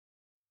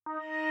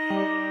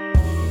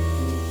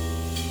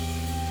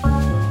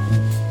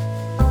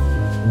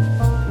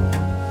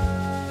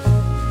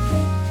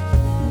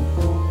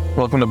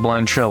Welcome to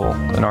Blind Shovel,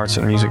 an arts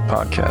and music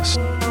podcast.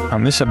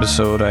 On this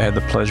episode, I had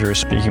the pleasure of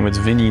speaking with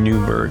Vinnie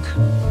Neuberg,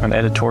 an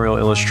editorial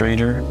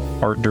illustrator,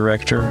 art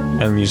director,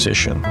 and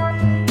musician.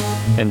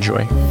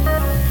 Enjoy.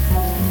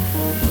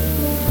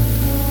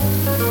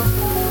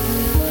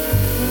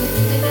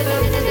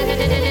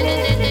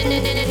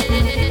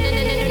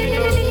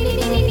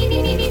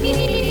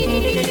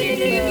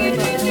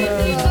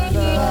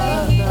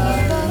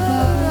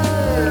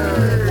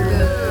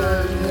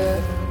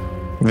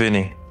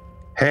 Vinnie.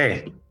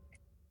 Hey.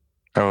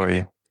 How are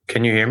you?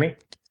 Can you hear me?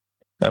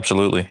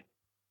 Absolutely.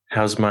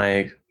 How's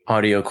my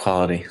audio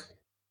quality?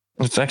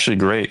 It's actually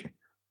great.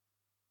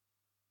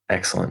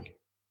 Excellent.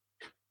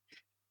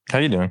 How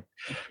you doing?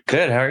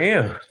 Good. How are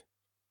you?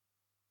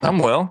 I'm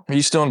well. Are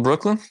you still in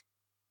Brooklyn?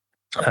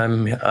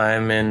 I'm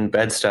in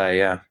Bed-Stuy,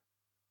 yeah.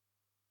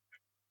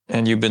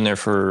 And you've been there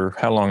for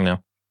how long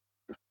now?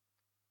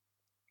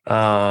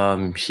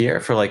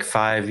 Here for like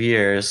 5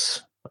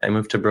 years. I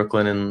moved to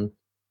Brooklyn in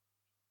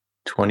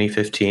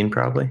 2015,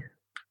 probably.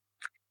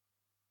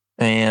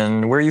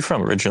 And where are you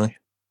from originally?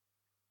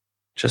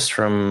 Just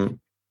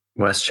from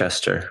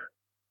Westchester.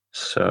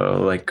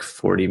 So like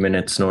 40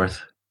 minutes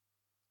north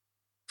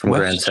from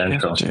Grand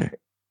Central.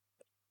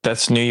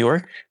 That's New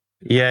York?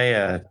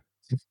 Yeah.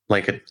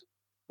 Like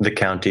the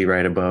county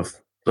right above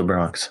the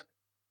Bronx.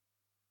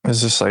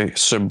 Is this like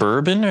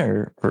suburban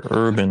or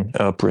urban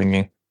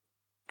upbringing?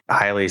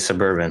 Highly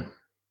suburban.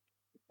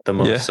 The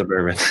most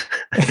suburban.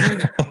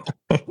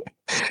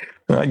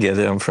 I get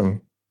it. I'm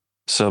from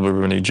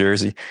suburban New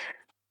Jersey.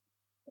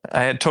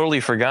 I had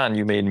totally forgotten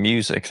you made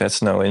music.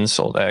 That's no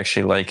insult. I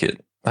actually like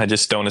it. I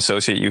just don't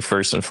associate you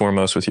first and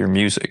foremost with your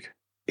music.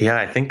 Yeah,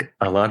 I think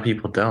a lot of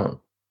people don't.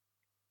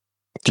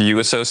 Do you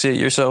associate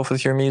yourself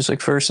with your music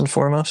first and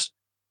foremost?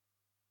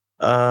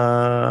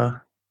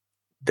 They're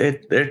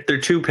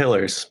two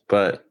pillars,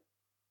 but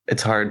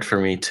it's hard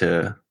for me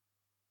to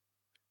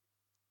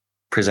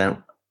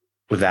present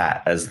with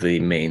that as the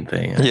main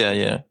thing.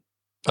 Yeah.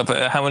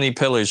 How many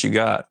pillars you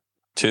got?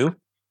 2?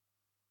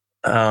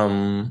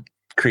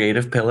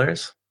 Creative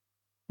pillars?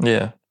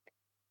 Yeah.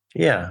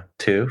 Yeah,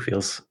 2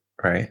 feels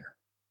right.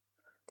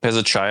 As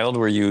a child,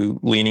 were you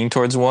leaning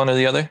towards one or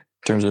the other in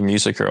terms of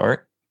music or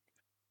art?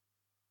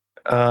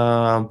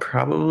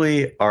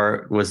 Probably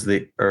art was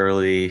the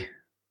early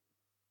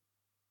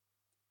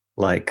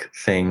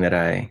thing that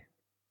I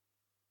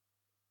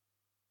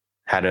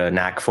had a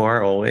knack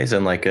for always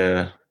and like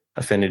a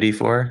affinity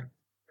for.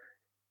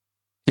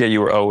 Yeah, you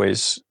were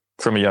always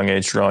from a young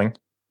age drawing.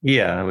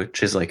 Yeah,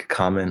 which is like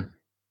common.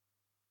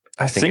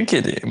 I think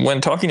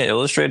when talking to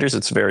illustrators,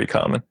 it's very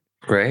common.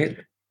 Right?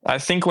 I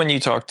think when you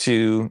talk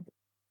to,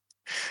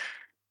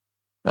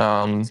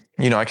 I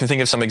can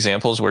think of some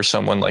examples where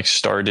someone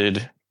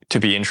started to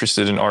be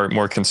interested in art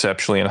more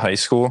conceptually in high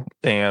school,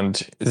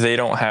 and they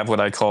don't have what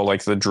I call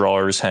the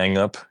drawer's hang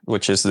up,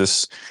 which is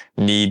this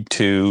need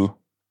to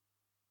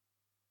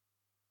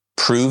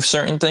prove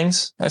certain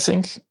things, I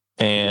think.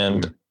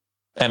 And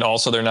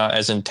also they're not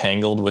as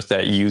entangled with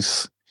that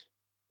youth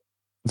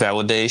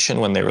validation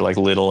when they were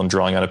little and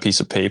drawing on a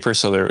piece of paper.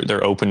 So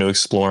they're open to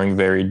exploring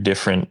very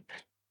different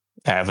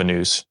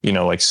avenues,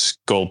 like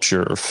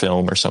sculpture or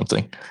film or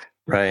something.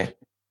 Right.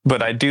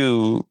 But I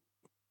do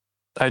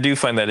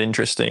find that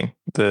interesting,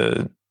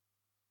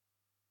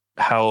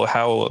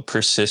 how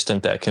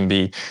persistent that can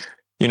be.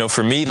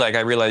 For me, I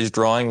realized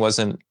drawing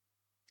wasn't,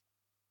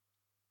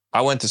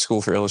 I went to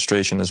school for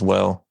illustration as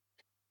well,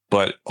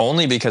 but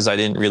only because I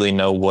didn't really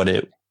know what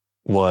it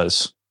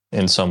was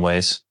in some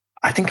ways.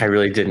 I think I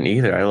really didn't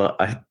either.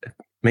 It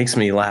makes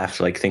me laugh,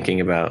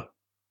 thinking about,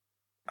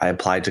 I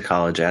applied to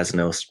college as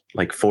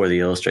for the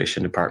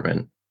illustration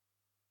department,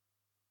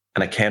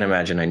 and I can't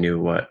imagine I knew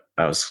what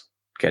I was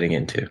getting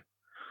into.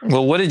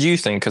 Well, what did you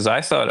think? Because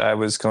I thought I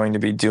was going to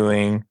be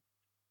doing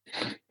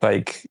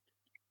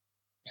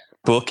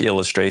book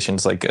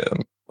illustrations, like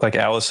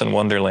Alice in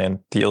Wonderland,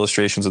 the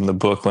illustrations in the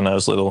book when I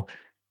was little.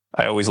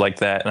 I always liked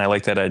that, and I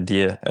liked that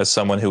idea as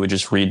someone who would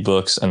just read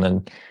books and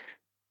then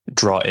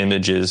draw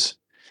images.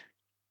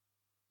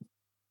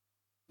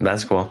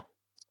 That's cool.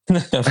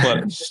 but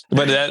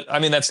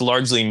that's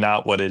largely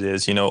not what it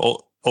is.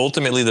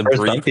 Ultimately the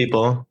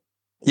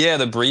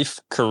brief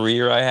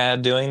career I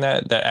had doing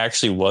that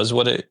actually was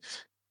what it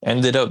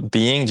ended up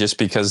being, just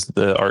because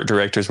the art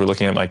directors were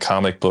looking at my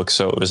comic book.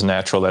 So it was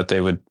natural that they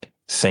would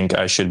think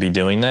I should be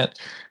doing that.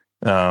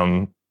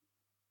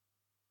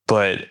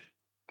 But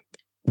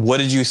what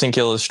did you think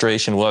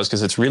illustration was?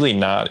 Because it's really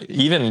not,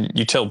 even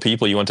you tell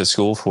people you went to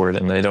school for it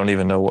and they don't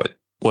even know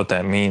what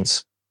that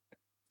means.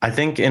 I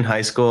think in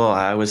high school,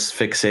 I was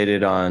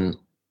fixated on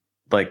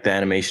the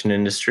animation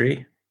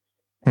industry.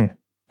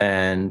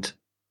 And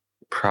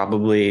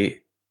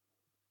probably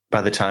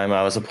by the time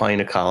I was applying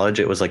to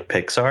college, it was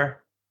Pixar,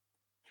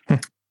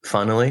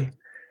 funnily.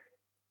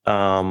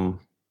 But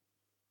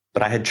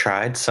I had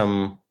tried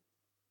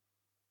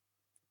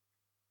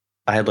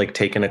I had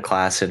taken a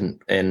class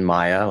in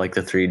Maya,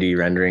 the 3D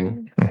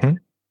rendering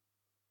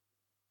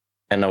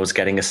and I was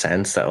getting a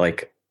sense that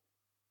like,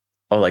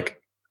 oh,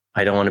 like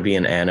I don't want to be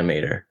an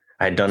animator.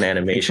 I had done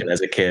animation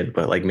as a kid,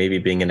 but like maybe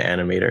being an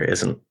animator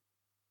isn't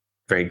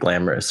very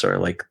glamorous or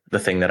like the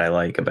thing that I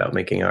like about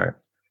making art.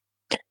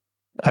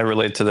 I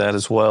relate to that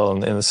as well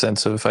in the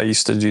sense of I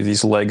used to do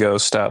these Lego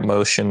stop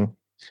motion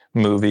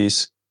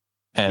movies,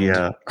 and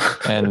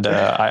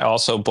I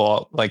also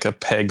bought like a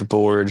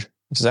pegboard.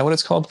 Is that what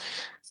it's called?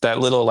 That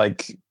little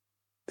like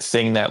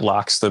thing that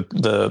locks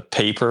the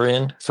paper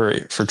in for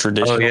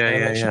traditional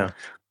animation. Yeah.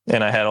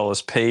 And I had all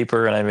this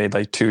paper, and I made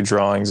like 2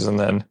 drawings, and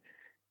then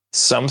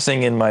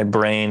something in my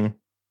brain,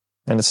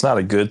 and it's not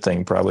a good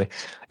thing probably,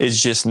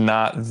 is just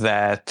not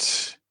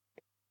that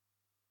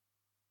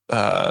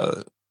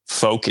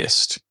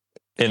focused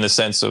in the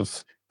sense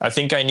of I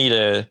think I need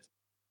a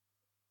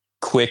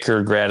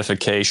quicker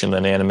gratification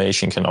than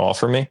animation can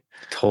offer me.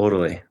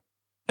 Totally.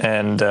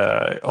 And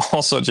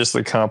also just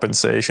the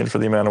compensation for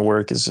the amount of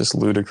work is just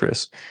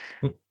ludicrous.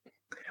 But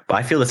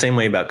I feel the same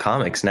way about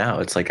comics now.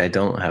 It's like I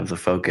don't have the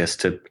focus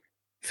to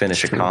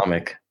finish a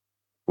comic.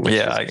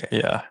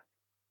 Yeah.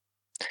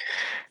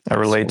 I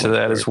relate to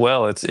that as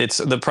well. It's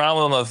the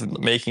problem of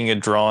making a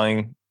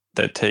drawing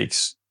that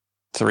takes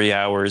 3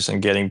 hours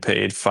and getting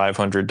paid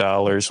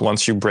 $500.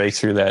 Once you break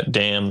through that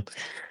dam,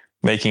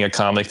 making a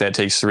comic that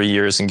takes 3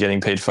 years and getting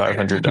paid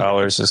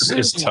 $500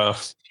 is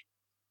tough.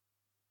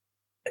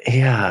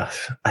 Yeah,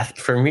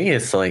 for me,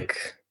 it's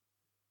like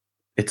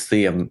it's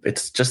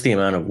just the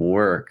amount of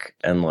work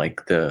and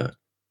like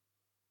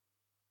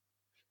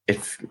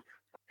it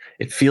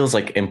feels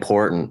like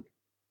important,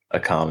 a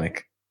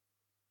comic,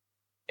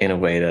 in a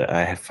way that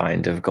I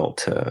find difficult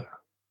to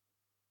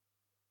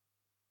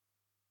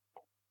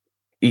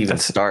even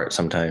start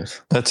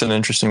sometimes. That's an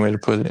interesting way to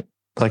put it.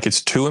 Like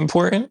it's too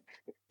important?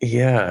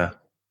 Yeah.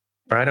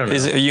 Or I don't know.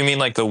 You mean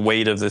like the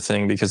weight of the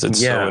thing because it's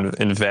so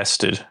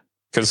invested?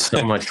 Because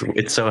so much,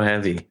 it's so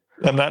heavy.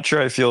 I'm not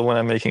sure I feel when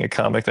I'm making a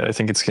comic that I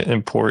think it's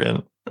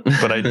important,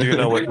 but I do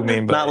know what you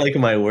mean by not like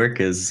my work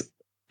is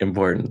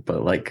important,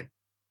 but like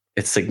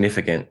it's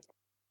significant.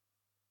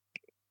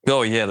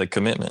 Oh yeah, the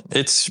commitment.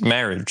 It's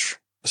marriage,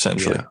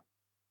 essentially. Yeah.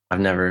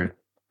 I've never.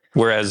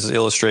 Whereas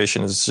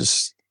illustration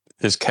is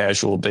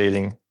casual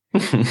dating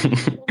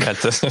at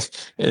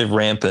the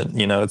rampant.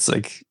 You know, it's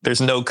like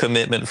there's no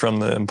commitment from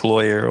the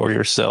employer or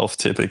yourself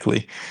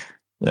typically.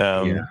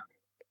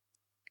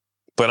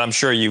 But I'm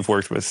sure you've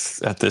worked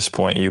with, at this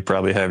point, you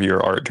probably have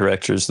your art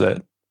directors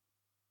that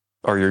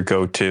are your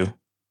go-to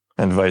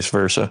and vice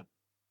versa.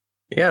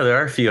 Yeah, there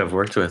are a few I've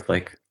worked with,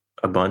 like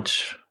a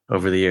bunch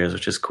over the years,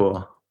 which is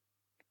cool.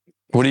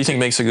 What do you think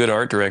makes a good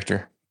art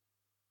director?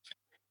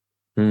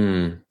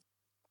 I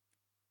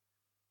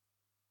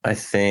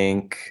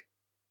think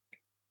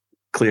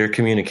clear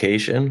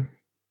communication.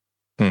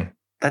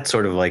 That's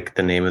sort of like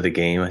the name of the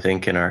game, I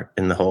think, in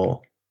the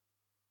whole,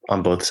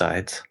 on both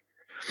sides.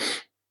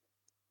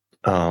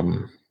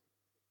 And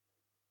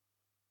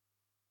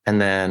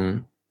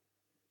then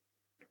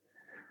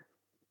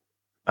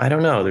I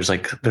don't know, there's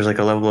like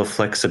a level of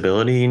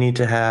flexibility you need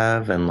to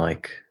have, and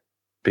like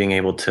being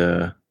able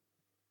to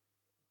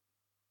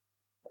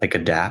like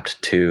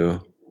adapt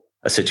to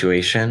a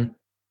situation.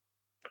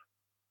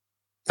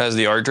 As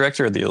the art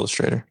director or the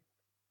illustrator?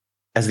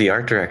 As the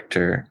art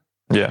director.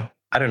 Yeah.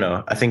 I don't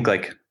know. I think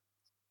like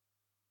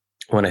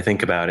when I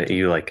think about it,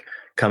 you like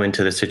come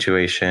into the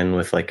situation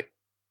with like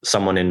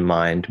someone in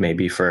mind,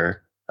 maybe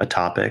for a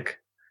topic,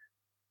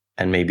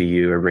 and maybe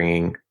you are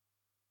bringing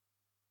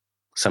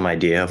some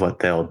idea of what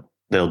they'll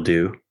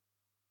do,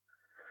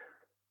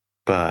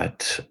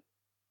 but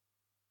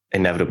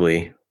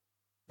inevitably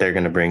they're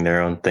going to bring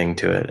their own thing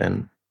to it,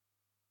 and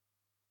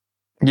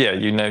yeah,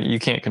 you know, you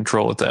can't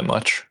control it that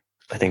much.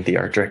 I think the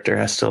art director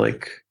has to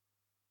like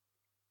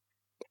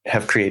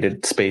have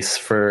created space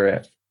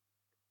for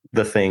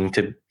the thing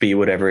to be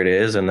whatever it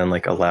is, and then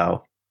like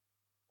allow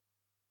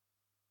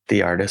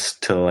the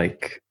artist to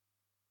like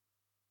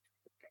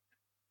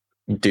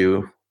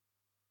do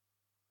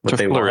what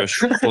they flourish.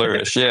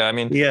 Flourish. Yeah. I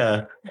mean,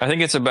 yeah. I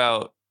think it's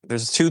about,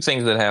 there's 2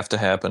 things that have to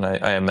happen,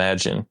 I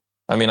imagine.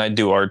 I mean, I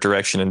do art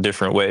direction in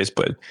different ways,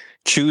 but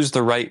choose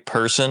the right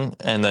person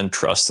and then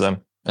trust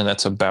them. And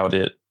that's about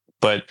it.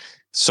 But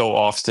so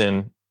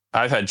often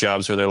I've had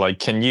jobs where they're like,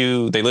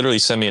 they literally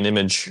send me an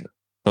image.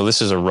 Well,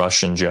 this is a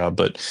Russian job,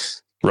 but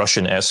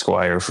Russian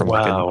Esquire from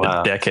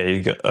a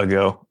decade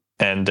ago.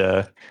 And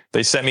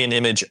they sent me an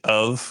image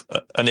of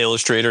an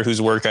illustrator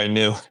whose work I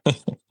knew.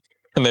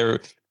 And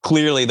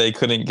they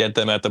couldn't get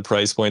them at the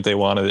price point they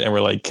wanted. And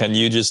we're like, can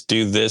you just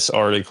do this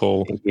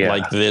article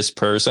like this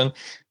person?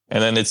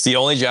 And then it's the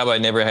only job I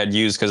never had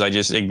used because I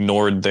just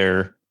ignored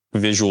their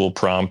visual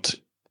prompt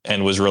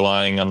and was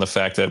relying on the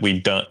fact that we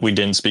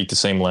didn't speak the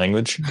same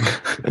language,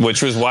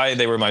 which was why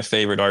they were my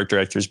favorite art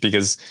directors,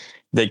 because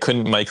they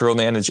couldn't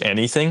micromanage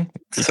anything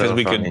because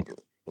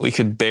we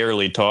could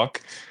barely talk.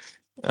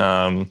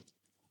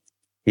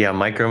 Yeah,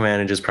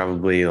 micromanage is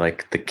probably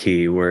like the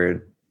key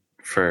word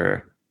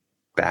for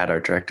bad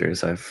art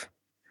directors I've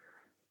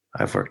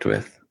worked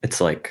with. It's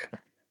like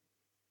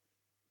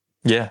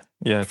Yeah.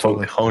 Yeah.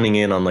 Totally. Honing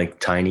in on like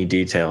tiny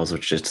details,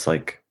 which is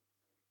like,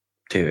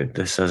 dude,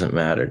 this doesn't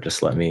matter.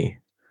 Just let me.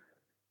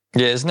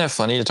 Yeah. Isn't that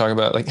funny to talk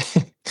about? Like,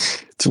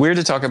 it's weird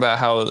to talk about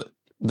how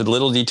the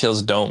little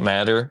details don't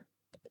matter.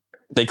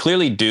 They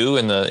clearly do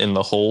in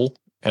the whole.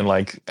 And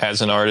like,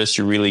 as an artist,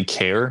 you really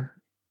care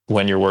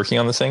when you're working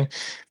on the thing,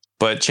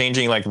 but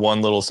changing like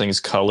one little thing's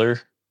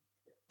color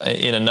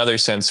in another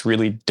sense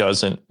really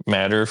doesn't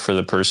matter for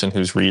the person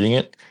who's reading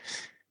it.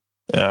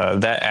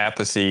 That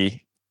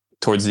apathy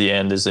towards the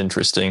end is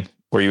interesting,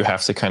 where you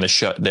have to kind of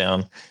shut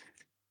down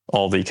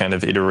all the kind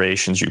of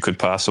iterations you could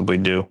possibly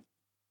do.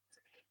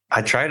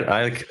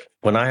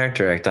 When I act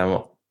direct,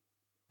 I'm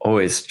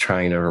always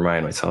trying to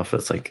remind myself,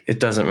 it's like, it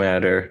doesn't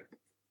matter.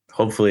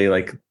 Hopefully,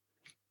 like,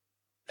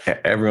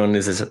 everyone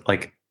is as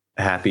like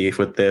happy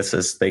with this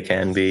as they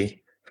can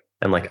be.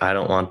 And like, I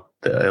don't want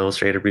the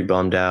illustrator to be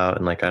bummed out,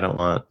 and like, I don't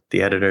want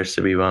the editors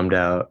to be bummed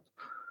out.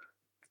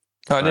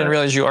 Oh, I didn't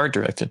realize you art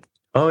directed.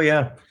 Oh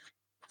yeah.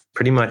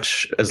 Pretty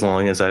much as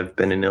long as I've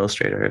been an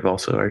illustrator, I've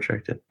also art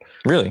directed.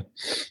 Really?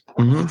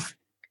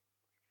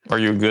 Mm-hmm. Are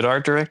you a good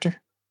art director?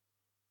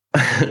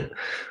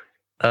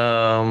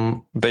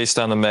 Based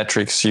on the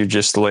metrics you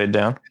just laid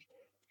down?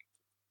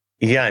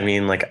 Yeah, I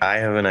mean, like, I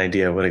have an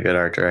idea of what a good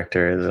art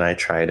director is, and I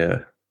try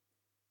to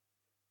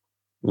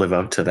live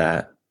up to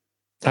that.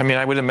 I mean,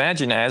 I would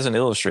imagine as an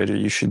illustrator,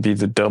 you should be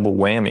the double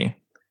whammy.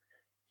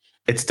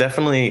 It's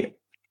definitely,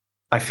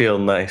 I feel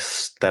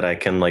nice that I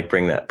can like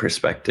bring that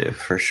perspective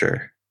for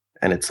sure.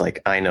 And it's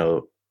like, I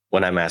know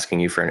when I'm asking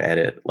you for an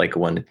edit, like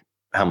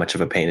how much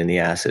of a pain in the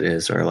ass it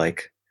is, or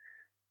like.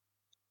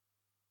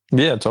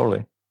 Yeah,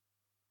 totally.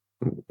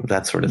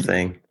 That sort of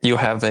thing. You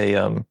have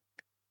an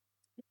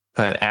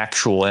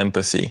actual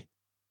empathy.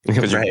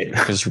 Right.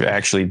 Because you've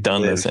actually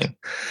done the thing.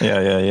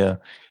 Yeah.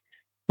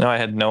 No, I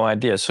had no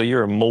idea. So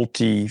you're a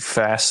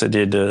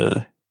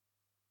multifaceted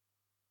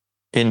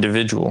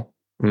individual.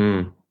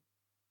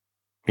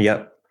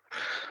 Yep.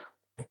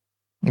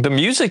 The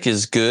music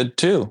is good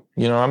too.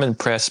 You know, I'm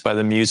impressed by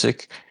the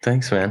music.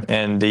 Thanks, man.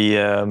 And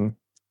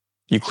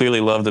you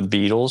clearly love the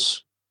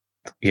Beatles.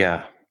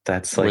 Yeah,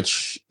 that's like,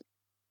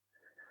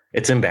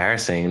 it's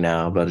embarrassing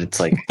now, but it's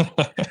like,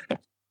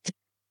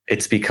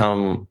 it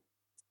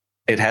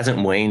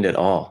hasn't waned at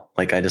all.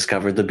 Like, I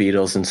discovered the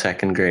Beatles in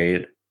second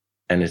grade,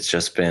 and it's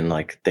just been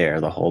like there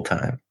the whole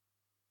time.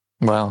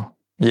 Well,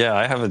 yeah,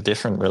 I have a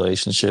different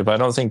relationship. I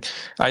don't think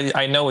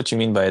I know what you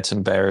mean by it's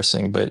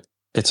embarrassing, but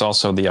it's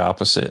also the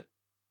opposite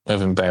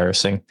of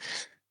embarrassing.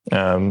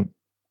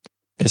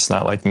 It's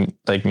not like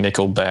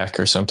Nickelback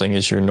or something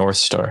is your North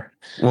Star.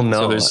 Well,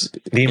 no, so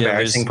the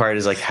embarrassing part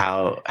is like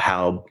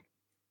how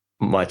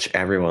much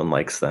everyone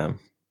likes them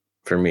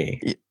for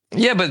me.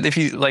 Yeah, but if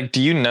you like,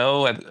 do you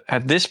know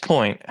at this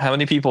point how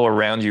many people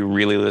around you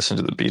really listen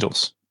to the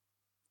Beatles?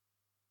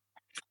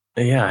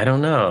 Yeah, I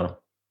don't know.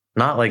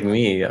 Not like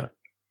me.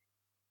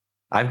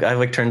 I've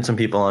like turned some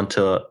people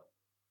onto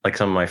like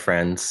some of my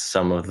friends,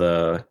 some of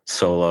the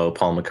solo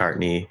Paul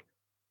McCartney.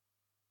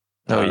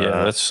 Oh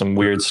yeah, that's some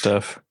weird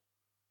stuff.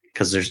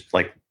 Because there's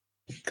like,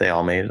 they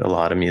all made a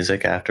lot of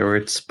music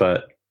afterwards,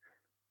 but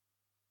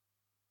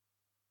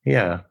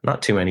yeah,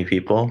 not too many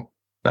people,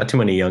 not too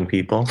many young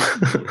people.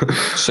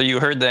 So you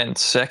heard that in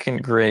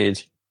second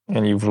grade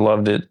and you've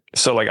loved it.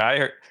 So like,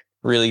 I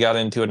really got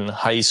into it in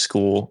high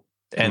school,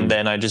 and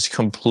then I just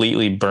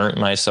completely burnt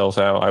myself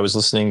out. I was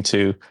listening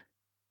to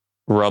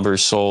Rubber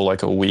Soul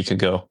like a week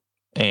ago,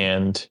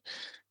 and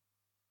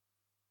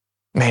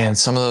man,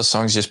 some of those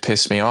songs just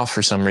pissed me off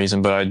for some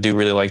reason, but I do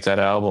really like that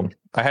album.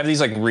 I have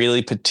these like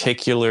really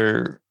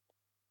particular,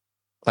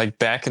 like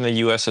Back in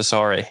the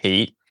USSR, I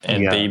hate,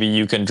 and Baby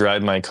You Can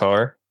Drive My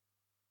Car,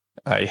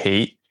 I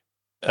hate.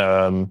 I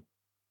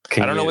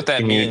don't know what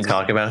that means. Can you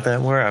talk about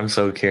that more? I'm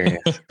so curious.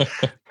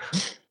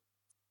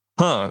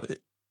 Huh.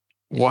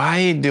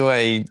 Why do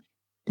I...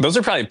 Those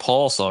are probably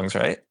Paul songs,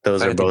 right?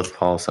 Those are both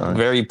Paul songs.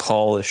 Very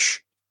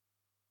Paulish.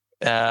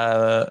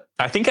 I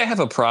think I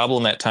have a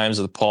problem at times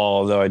with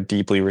Paul, though I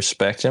deeply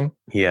respect him.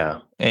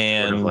 Yeah.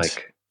 And sort of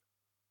like,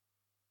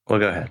 well,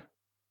 go ahead.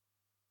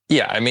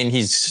 Yeah, I mean,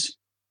 he's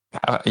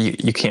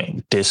you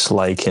can't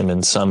dislike him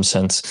in some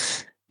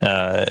sense.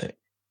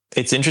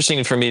 It's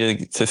interesting for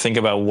me to think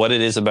about what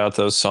it is about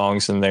those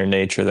songs and their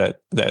nature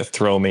that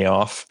throw me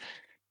off.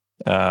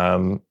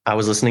 I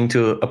was listening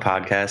to a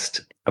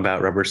podcast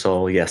about Rubber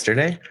Soul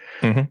yesterday,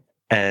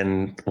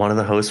 and one of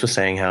the hosts was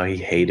saying how he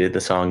hated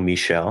the song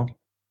Michelle.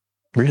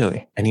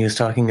 Really? And he was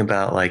talking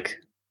about like,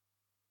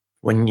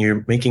 when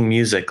you're making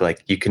music,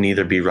 like you can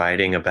either be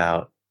writing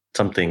about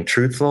something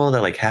truthful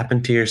that like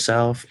happened to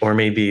yourself, or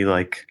maybe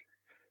like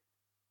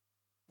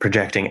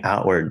projecting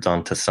outwards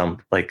onto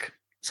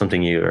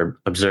something you are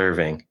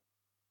observing.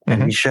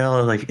 And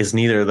Michelle like is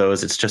neither of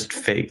those. It's just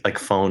fake, like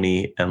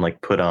phony and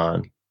like put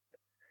on.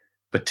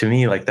 But to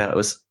me, like that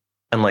was,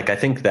 and like I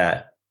think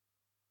that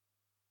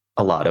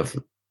a lot of,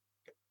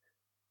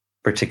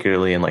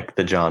 particularly in like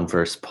the John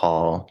versus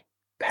Paul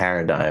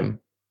paradigm,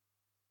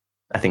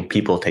 I think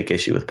people take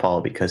issue with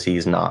Paul because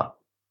he's not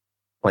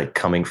like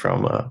coming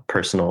from a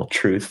personal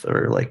truth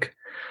or like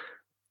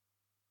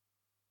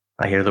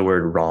I hear the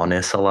word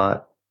rawness a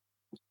lot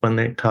when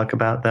they talk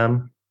about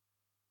them.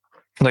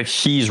 Like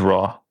he's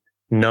raw.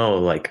 No,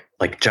 like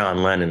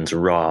John Lennon's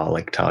raw,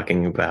 like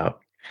talking about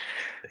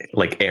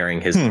like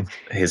airing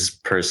his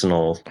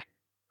personal.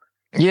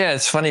 Yeah,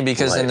 it's funny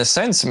because in a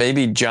sense,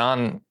 maybe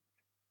John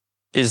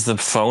is the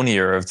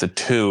phonier of the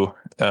two,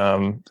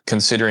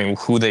 considering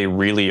who they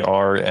really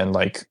are and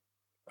like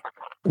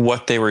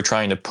what they were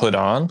trying to put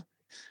on.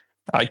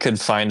 I could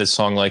find a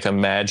song like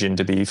Imagine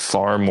to be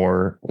far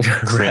more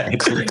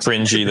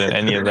cringy than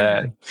any of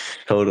that.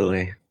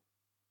 Totally.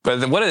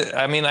 But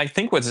I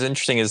think what's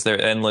interesting is their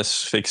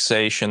endless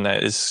fixation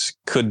that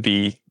could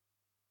be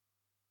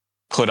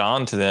put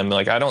onto them.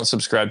 Like, I don't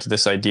subscribe to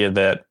this idea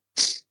that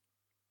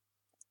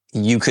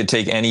you could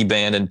take any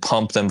band and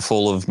pump them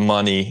full of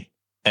money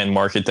and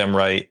market them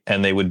right,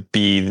 and they would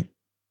be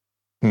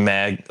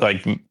massive,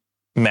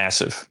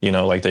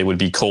 like they would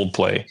be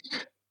Coldplay.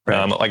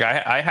 Right. Like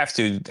I have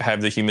to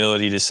have the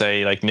humility to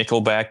say, like,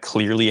 Nickelback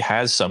clearly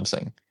has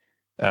something.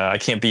 I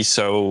can't be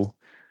so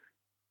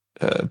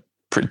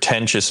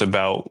pretentious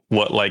about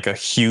what like a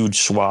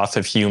huge swath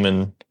of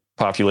human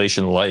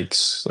population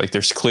likes. Like,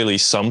 there's clearly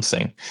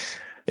something.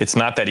 It's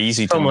not that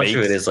easy to make. So much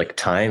of it is like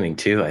timing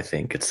too. I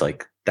think it's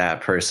like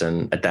that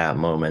person at that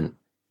moment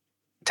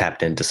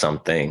tapped into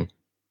something.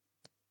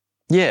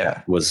 Yeah,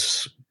 that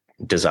was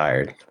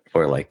desired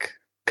or like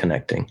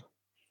connecting.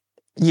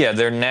 Yeah,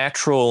 their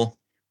natural.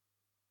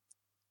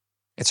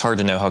 It's hard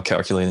to know how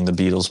calculating the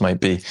Beatles might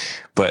be,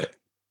 but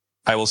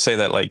I will say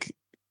that, like,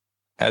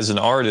 as an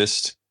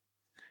artist,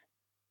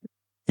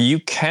 you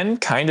can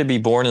kind of be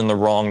born in the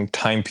wrong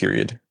time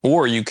period,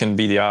 or you can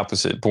be the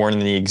opposite, born in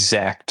the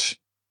exact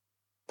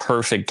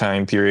perfect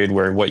time period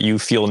where what you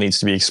feel needs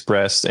to be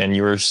expressed and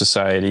your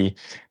society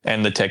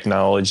and the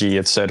technology,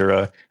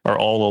 etc., are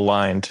all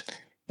aligned.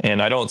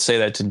 And I don't say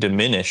that to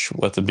diminish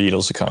what the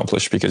Beatles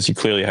accomplished, because you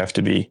clearly have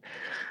to be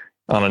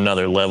on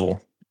another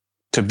level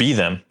to be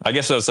them. I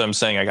guess that's what I'm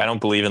saying. Like, I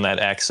don't believe in that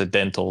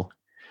accidental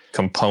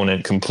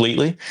component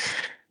completely.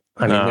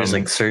 I mean, there's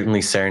like certainly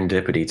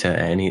serendipity to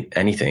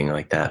anything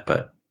like that,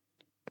 but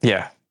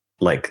yeah,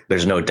 like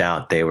there's no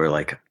doubt they were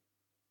like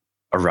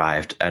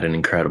arrived at an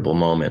incredible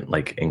moment,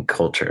 like in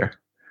culture.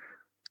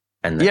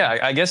 And then, yeah,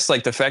 I guess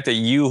like the fact that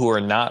you, who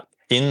are not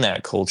in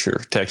that culture,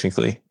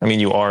 technically, I mean,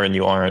 you are and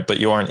you aren't, but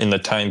you aren't in the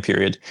time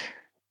period,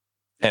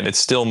 and it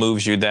still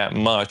moves you that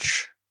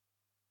much.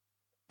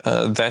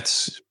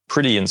 That's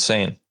pretty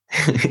insane.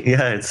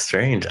 Yeah, it's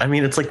strange. I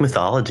mean, it's like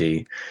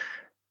mythology,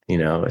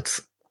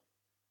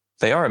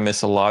 they are a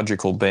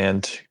mythological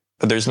band,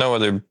 but there's no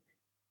other.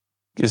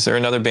 Is there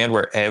another band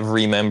where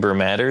every member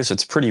matters?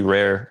 It's pretty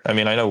rare. I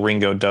mean, I know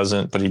Ringo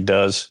doesn't, but he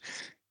does.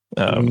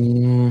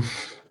 Yeah,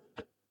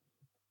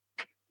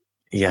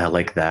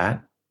 like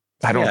that.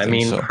 I don't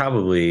think so.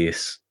 Probably.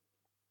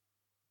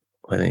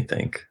 What do you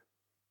think?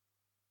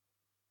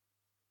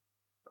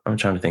 I'm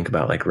trying to think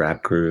about like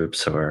rap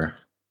groups or.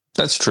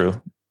 That's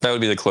true. That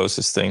would be the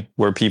closest thing,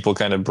 where people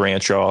kind of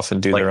branch off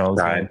and do their own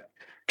thing.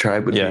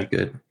 Tribe would be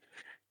good.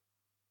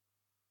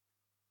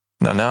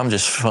 Now I'm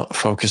just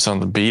focused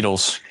on the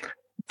Beatles,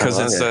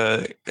 because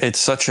it's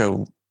such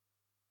a,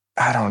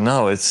 I don't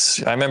know.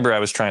 I remember I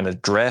was trying to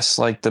dress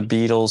like the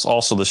Beatles,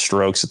 also the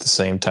Strokes at the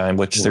same time,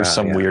 which there's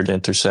some weird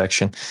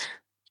intersection.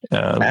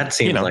 That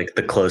seems like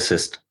the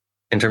closest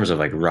in terms of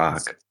like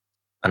rock,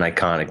 an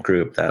iconic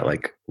group that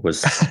like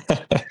was.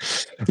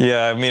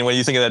 Yeah, I mean, when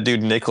you think of that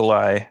dude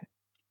Nikolai,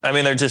 I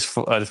mean, they're just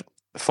a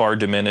far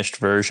diminished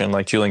version.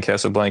 Like Julian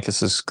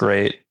Casablancas is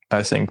great,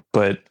 I think,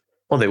 but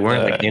they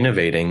weren't like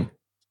innovating.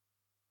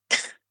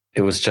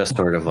 It was just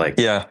sort of like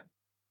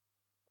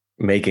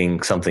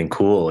making something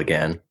cool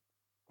again,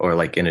 or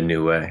like in a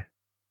new way.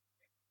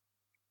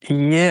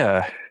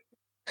 Yeah,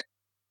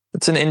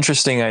 it's an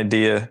interesting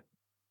idea.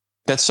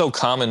 That's so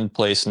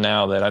commonplace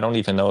now that I don't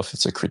even know if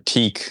it's a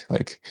critique.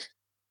 Like,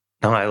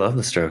 no, I love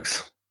the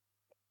Strokes.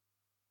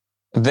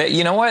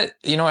 You know what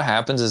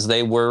happens is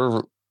they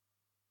were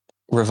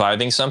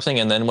reviving something,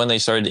 and then when they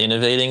started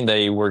innovating,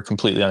 they were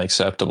completely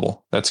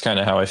unacceptable. That's kind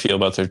of how I feel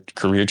about their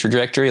career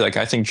trajectory. Like,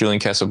 I think Julian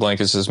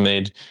Casablancas has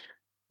made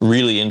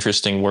really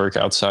interesting work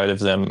outside of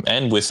them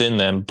and within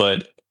them,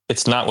 but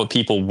it's not what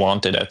people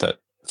wanted at that.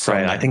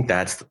 Right. I think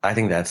that's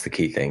the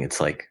key thing.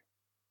 It's like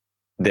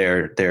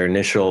their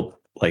initial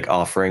like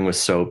offering was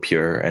so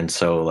pure and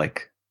so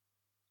like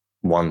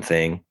one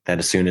thing that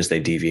as soon as they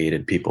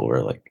deviated, people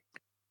were like,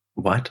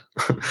 "What?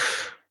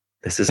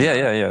 This is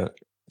yeah.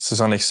 This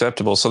is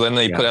unacceptable." So then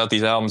they put out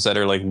these albums that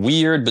are like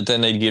weird, but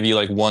then they'd give you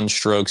like one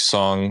Strokes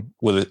song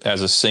with it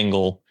as a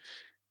single,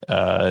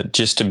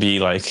 just to be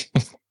like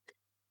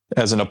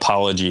as an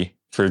apology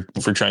for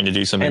trying to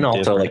do something. And also,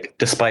 different. like,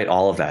 despite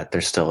all of that, they're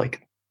still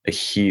like a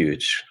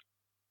huge,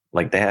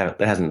 like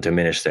that hasn't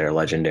diminished their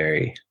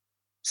legendary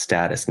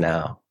status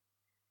now.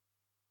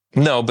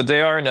 No, but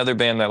they are another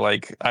band that,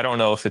 like, I don't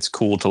know if it's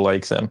cool to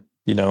like them.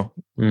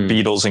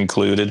 Beatles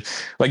included.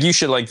 Like, you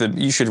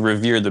should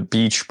revere the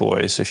Beach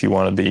Boys if you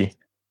want to be.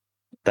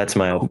 That's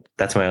my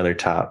other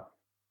top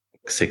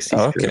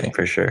 60s group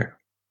for sure.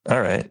 All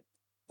right.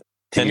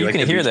 And you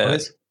can hear that.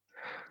 Boys?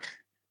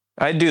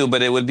 I do,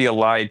 but it would be a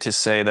lie to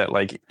say that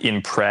like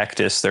in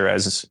practice they're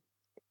as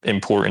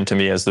important to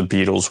me as the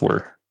Beatles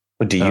were.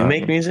 Do you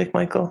make music,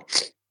 Michael?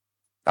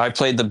 I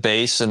played the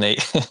bass in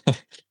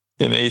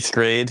eighth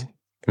grade.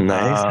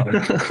 Nice.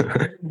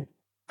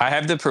 I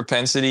have the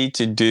propensity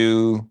to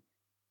do.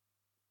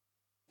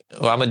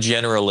 Well, I'm a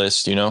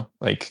generalist,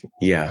 like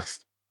yeah,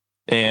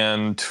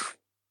 and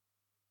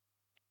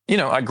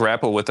I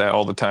grapple with that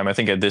all the time. I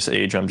think at this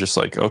age, I'm just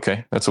like,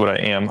 okay, that's what I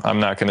am. I'm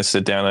not going to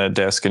sit down at a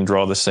desk and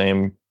draw the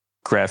same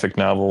graphic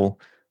novel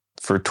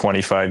for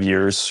 25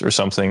 years or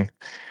something.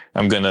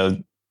 I'm going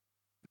to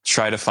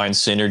try to find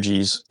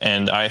synergies.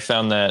 And I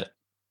found that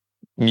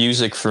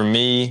music for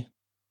me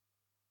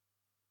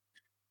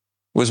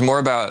was more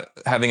about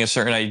having a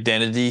certain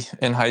identity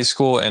in high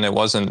school, and it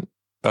wasn't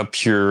a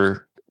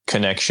pure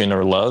connection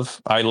or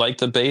love. I like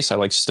the bass. I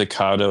like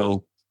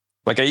staccato.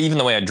 Like even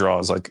the way I draw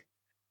is like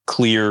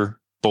clear,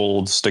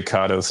 bold,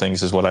 staccato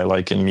things is what I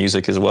like in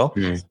music as well.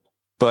 Mm.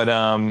 But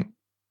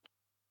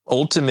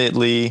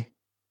ultimately,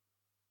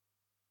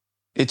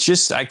 it's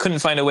just I couldn't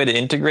find a way to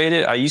integrate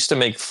it. I used to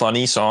make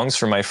funny songs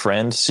for my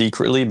friend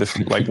secretly,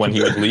 like when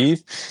he would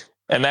leave.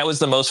 And that was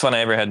the most fun I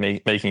ever had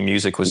making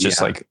music, was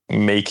just like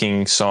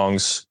making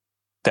songs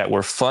that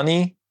were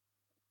funny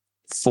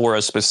for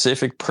a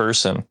specific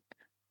person.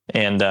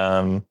 And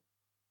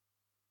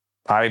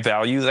I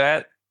value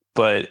that,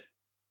 but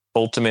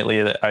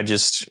ultimately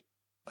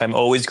I'm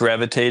always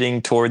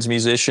gravitating towards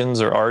musicians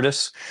or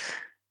artists.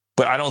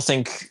 But I don't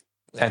think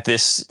at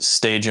this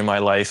stage in my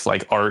life,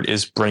 like art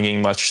is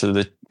bringing much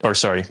to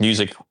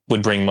music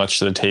would bring much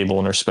to the table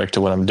in respect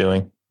to what I'm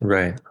doing.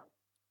 Right.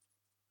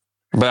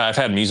 But I've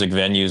had music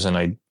venues,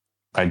 and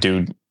I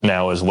do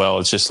now as well.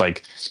 It's just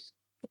like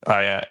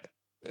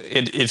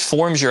it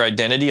forms your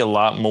identity a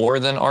lot more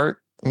than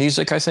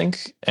music, I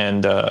think.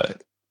 And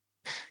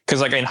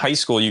because like in high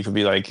school, you could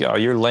be like, oh,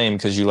 you're lame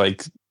because you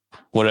like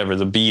whatever,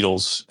 the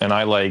Beatles, and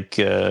I like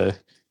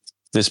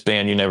this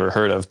band you never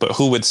heard of. But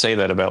who would say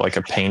that about like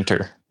a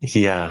painter?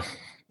 Yeah.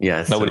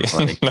 Nobody,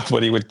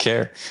 nobody would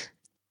care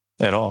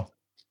at all.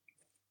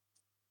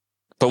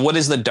 But what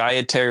is the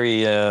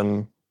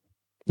dietary?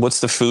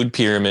 What's the food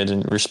pyramid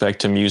in respect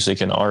to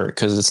music and art?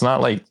 Because it's not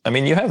like, I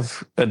mean, you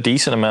have a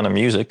decent amount of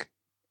music.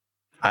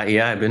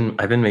 I've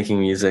been making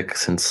music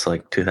since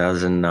like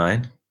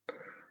 2009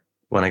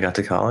 when I got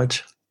to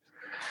college.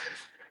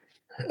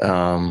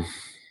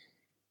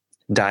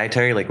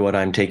 Dietary, like what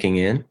I'm taking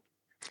in.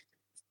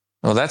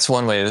 Well, that's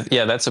one way.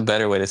 That's a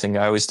better way to think.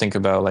 I always think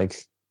about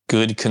like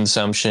good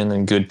consumption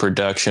and good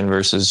production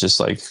versus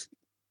just like,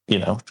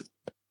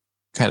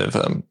 kind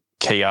of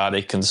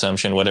chaotic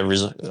consumption,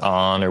 whatever's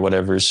on or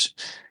whatever's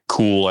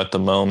cool at the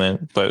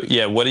moment. But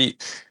yeah,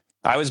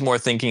 I was more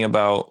thinking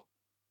about,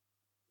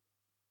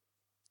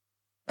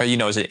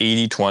 is it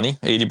 80-20?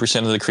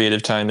 80% of the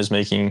creative time is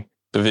making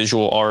the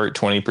visual art,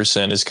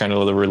 20% is kind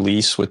of the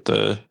release with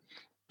the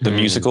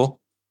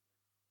musical.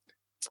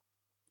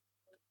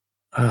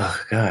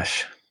 Oh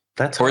gosh.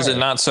 That's Or hard. is it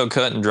not so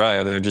cut and dry?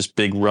 Are there just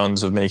big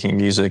runs of making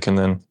music and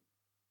then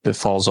it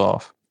falls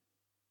off?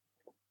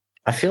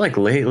 I feel like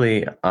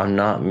lately I'm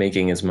not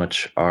making as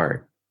much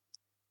art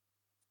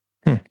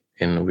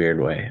in a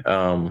weird way.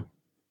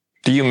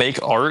 Do you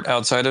make art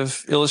outside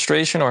of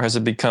illustration, or has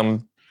it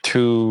become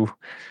too,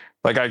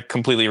 like, I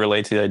completely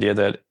relate to the idea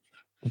that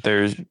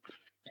there's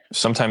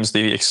sometimes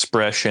the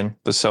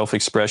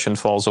self-expression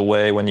falls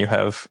away when you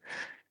have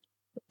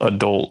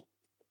adult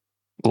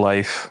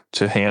life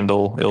to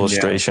handle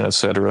illustration,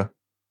 etc.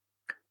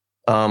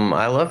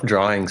 I love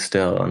drawing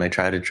still, and I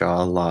try to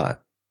draw a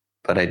lot,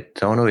 but I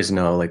don't always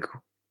know like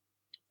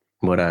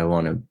what I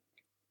want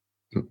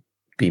to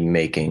be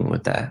making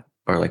with that,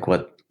 or like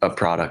what a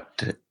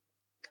product,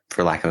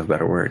 for lack of a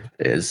better word,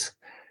 is.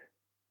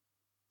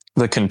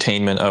 The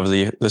containment of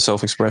the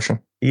self-expression.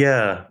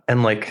 Yeah,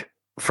 and like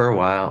for a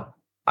while,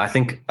 I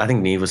think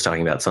Neve was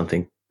talking about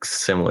something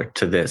similar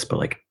to this, but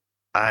like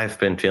I've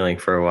been feeling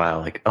for a while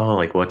like, oh,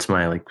 like what's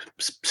my like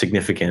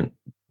significant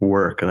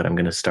work that I'm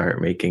going to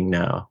start making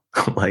now?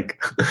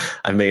 Like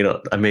I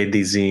made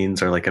these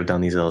zines, or like I've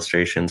done these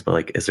illustrations, but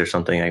like, is there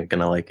something I'm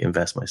going to like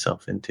invest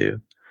myself into?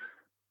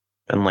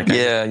 And like,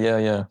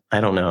 yeah. I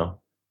don't know.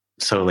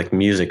 So like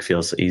music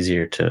feels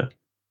easier to,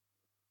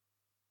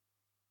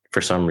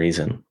 for some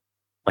reason,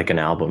 like an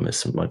album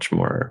is much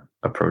more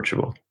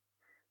approachable.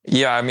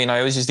 Yeah. I mean, I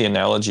always use the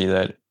analogy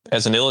that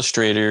as an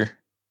illustrator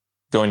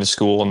going to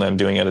school and then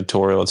doing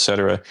editorial,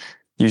 etc.,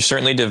 you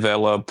certainly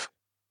develop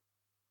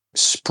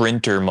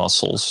sprinter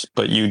muscles,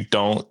 but you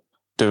don't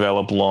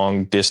develop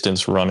long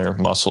distance runner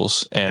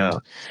muscles. And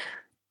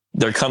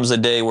there comes a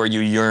day where you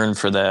yearn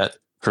for that.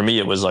 For me,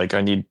 it was like,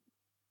 I need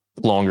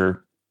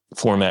longer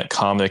format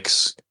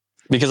comics,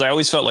 because I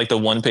always felt like the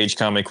one-page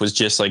comic was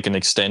just like an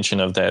extension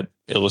of that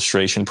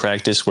illustration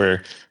practice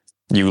where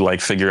you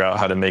like figure out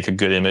how to make a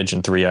good image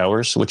in 3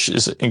 hours, which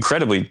is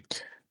incredibly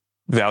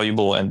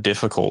valuable and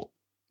difficult.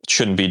 It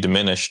shouldn't be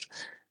diminished.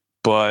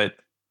 But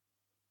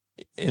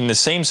in the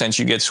same sense,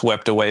 you get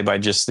swept away by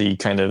just the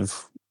kind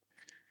of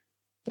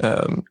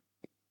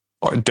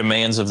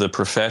demands of the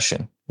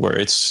profession,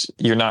 where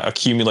you're not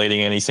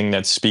accumulating anything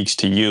that speaks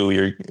to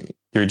you.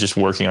 You're just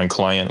working on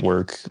client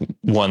work,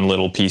 one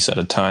little piece at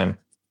a time.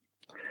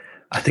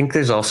 I think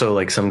there's also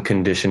like some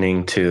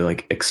conditioning to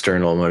like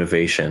external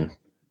motivation,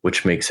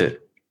 which makes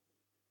it,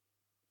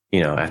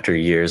 after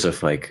years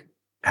of like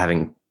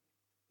having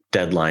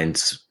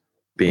deadlines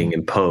being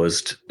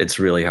imposed, it's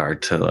really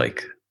hard to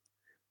like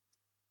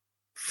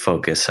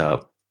focus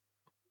up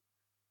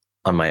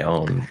on my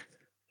own.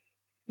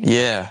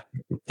 Yeah.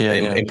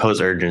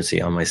 Impose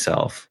urgency on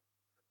myself.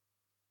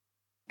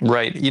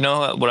 Right. You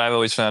know what I've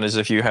always found is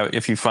if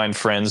you find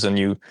friends and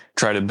you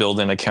try to build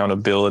in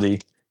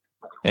accountability,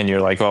 and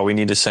you're like, oh, we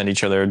need to send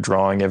each other a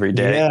drawing every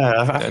day.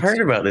 Yeah, I've heard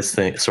about this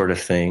sort of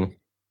thing.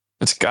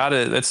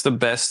 That's the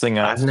best thing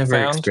I've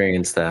never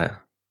experienced that.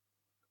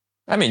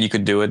 I mean, you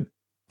could do it.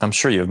 I'm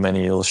sure you have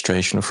many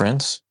illustration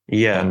friends.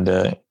 Yeah.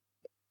 And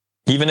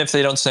even if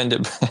they don't send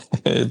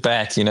it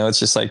back, it's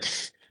just like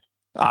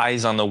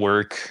eyes on the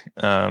work.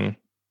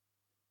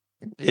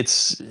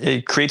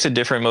 It creates a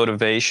different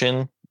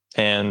motivation.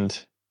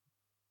 And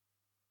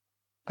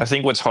I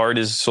think what's hard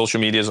is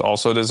social media is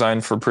also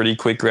designed for pretty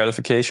quick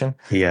gratification.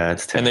 Yeah,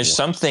 it's terrible. And there's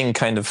something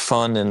kind of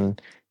fun and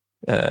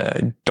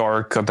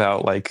dark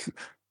about like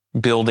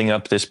building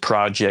up this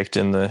project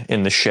in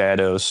the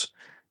shadows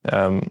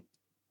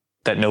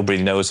that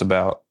nobody knows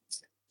about,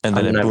 and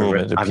then it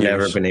appears. I've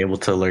never been able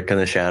to lurk in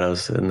the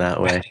shadows in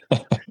that way.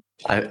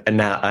 And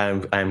now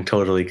I'm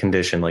totally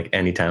conditioned. Like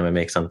anytime I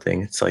make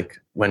something, it's like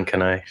when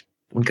can I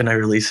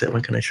release it?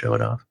 When can I show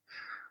it off?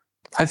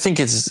 I think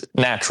it's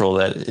natural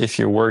that if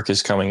your work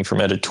is coming from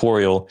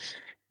editorial,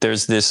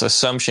 there's this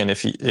assumption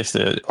if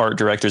the art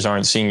directors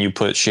aren't seeing you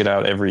put shit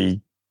out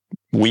every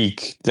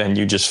week, then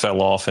you just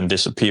fell off and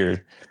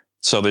disappeared.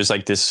 So there's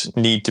like this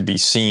need to be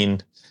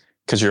seen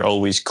because you're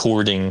always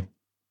courting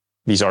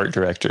these art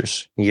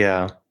directors.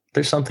 Yeah,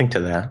 there's something to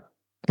that.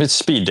 It's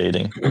speed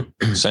dating,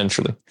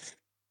 essentially.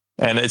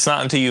 And it's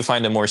not until you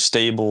find a more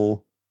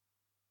stable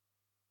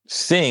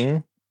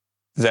thing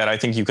that I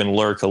think you can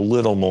lurk a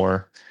little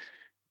more.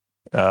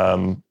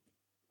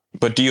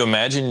 But do you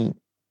imagine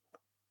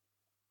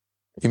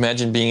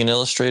being an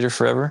illustrator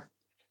forever?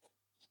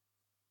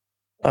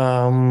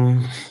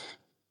 I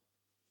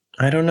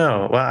don't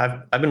know.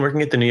 Well, I've been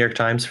working at the New York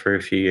Times for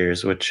a few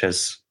years, which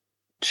has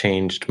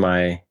changed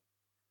my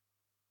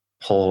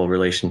whole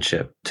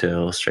relationship to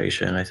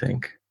illustration, I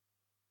think.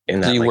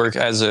 Do you work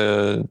as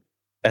a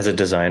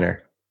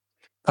designer?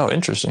 Oh,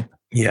 interesting.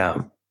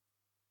 Yeah.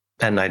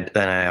 And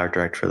I art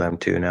direct for them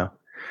too now.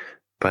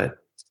 But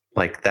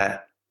like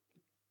that,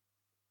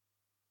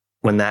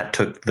 when that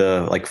took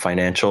the like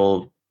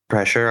financial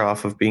pressure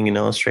off of being an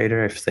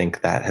illustrator, I think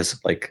that has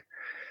like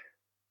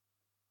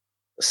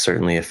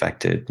certainly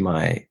affected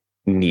my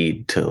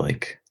need to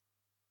like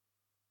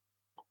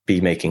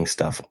be making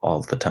stuff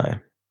all the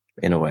time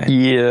in a way.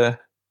 Yeah.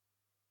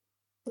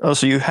 Oh,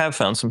 so you have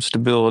found some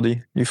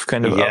stability. You've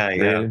kind of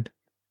upgraded.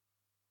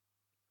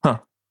 Yeah. Huh.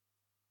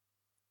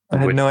 I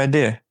had no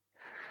idea.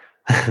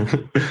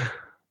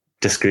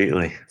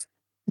 Discreetly.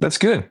 That's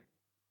good.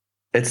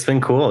 It's been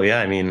cool.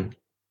 Yeah. I mean,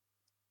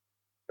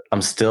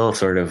 I'm still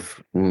sort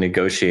of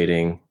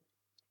negotiating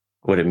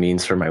what it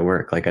means for my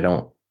work. Like I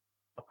don't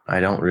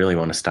really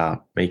want to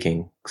stop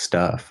making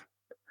stuff.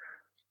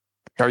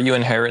 Are you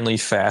inherently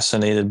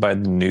fascinated by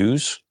the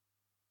news?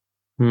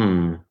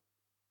 I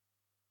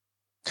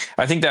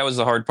think that was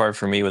the hard part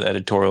for me with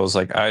editorials.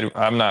 Like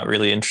I'm not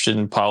really interested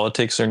in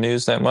politics or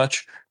news that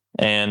much.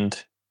 And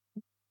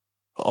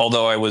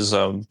although I was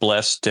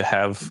blessed to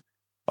have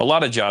a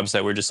lot of jobs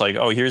that were just like,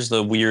 oh, here's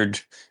the weird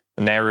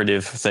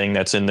narrative thing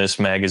that's in this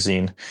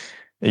magazine.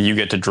 You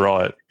get to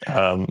draw it.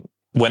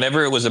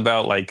 Whenever it was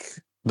about like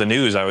the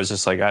news, I was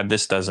just like,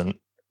 this doesn't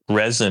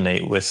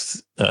resonate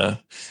with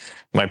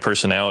my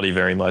personality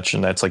very much.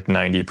 And that's like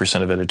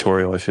 90% of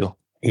editorial, I feel.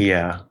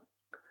 Yeah.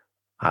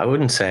 I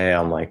wouldn't say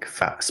I'm like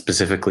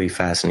specifically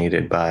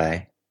fascinated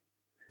by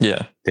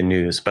the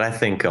news, but I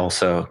think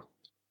also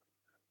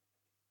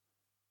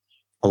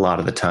a lot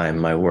of the time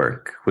my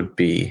work would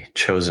be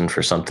chosen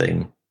for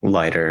something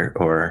lighter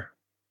or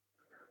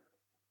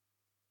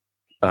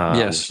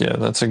yes,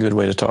 that's a good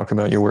way to talk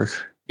about your work.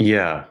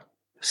 Yeah.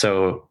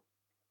 So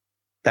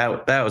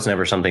that was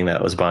never something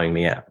that was bumming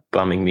me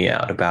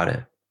out about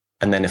it.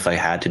 And then if I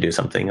had to do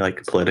something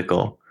like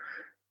political,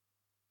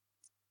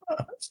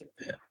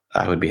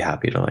 I would be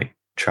happy to like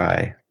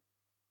try.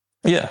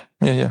 Yeah.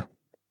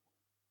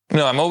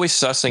 No, I'm always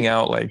sussing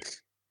out like,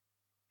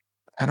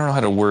 I don't know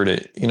how to word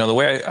it. The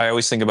way I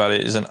always think about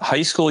it is in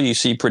high school, you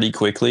see pretty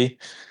quickly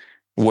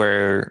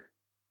where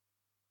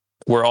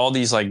all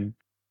these like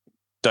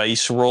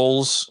dice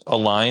rolls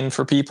align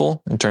for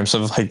people in terms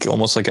of like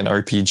almost like an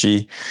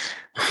RPG.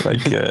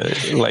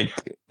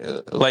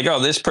 Like oh,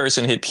 this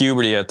person hit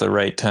puberty at the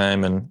right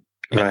time and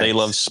they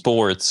love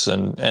sports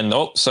and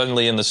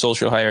suddenly in the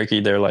social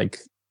hierarchy they're like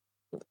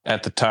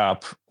at the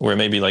top where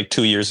maybe like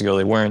 2 years ago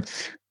they weren't.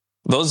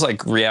 Those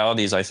like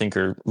realities I think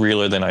are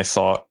realer than I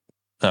thought,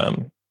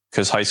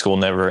 because high school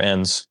never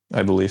ends,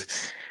 I believe,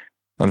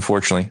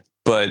 unfortunately.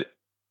 But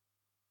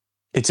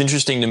it's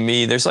interesting to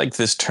me. There's like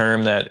this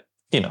term that,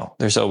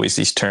 there's always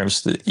these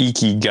terms, the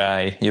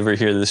ikigai. You ever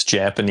hear this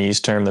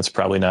Japanese term that's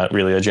probably not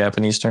really a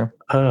Japanese term?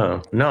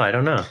 Oh, no, I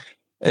don't know.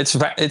 I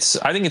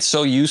think it's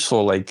so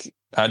useful. Like,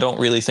 I don't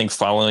really think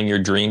following your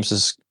dreams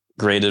is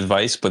great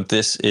advice, but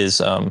this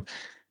is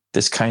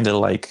this kind of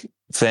like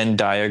Venn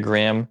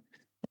diagram,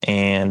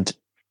 and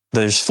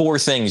there's 4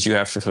 things you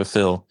have to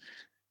fulfill.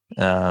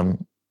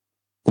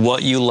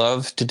 What you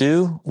love to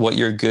do, what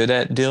you're good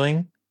at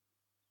doing,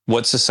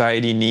 what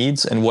society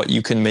needs, and what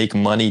you can make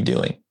money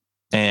doing.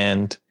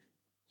 And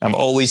I'm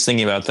always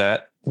thinking about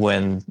that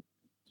when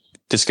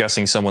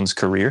discussing someone's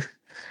career,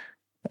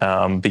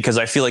 because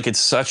I feel like it's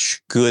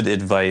such good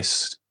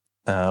advice.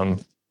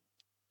 And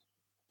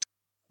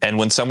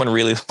when someone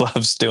really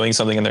loves doing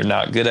something and they're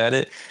not good at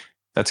it,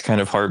 that's kind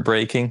of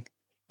heartbreaking.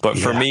 But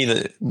for me,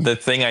 the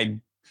thing I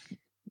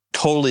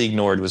totally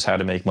ignored was how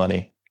to make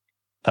money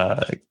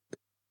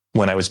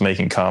when I was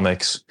making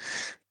comics.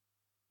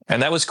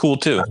 And that was cool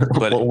too.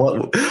 But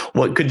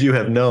what could you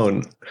have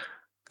known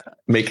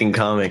making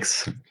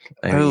comics?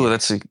 I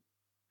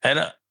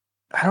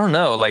don't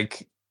know.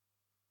 Like,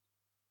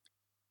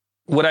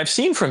 what I've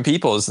seen from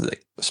people is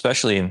that,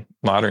 especially in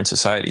modern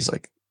societies,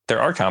 like,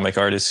 there are comic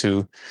artists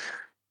who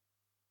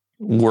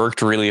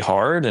worked really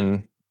hard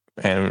and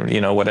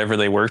whatever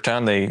they worked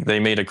on, they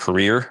made a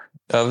career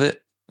of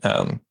it.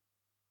 And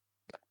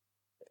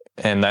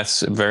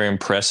that's very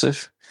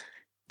impressive.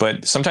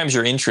 But sometimes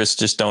your interests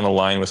just don't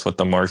align with what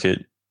the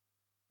market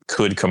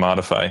could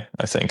commodify,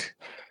 I think.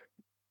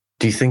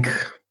 Do you think?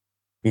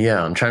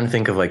 Yeah, I'm trying to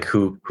think of like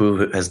who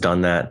has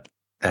done that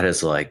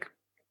has like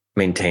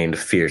maintained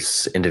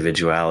fierce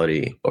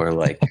individuality, or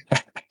like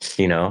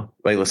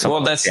like with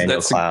someone like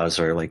Daniel Clowes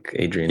or like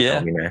Adrian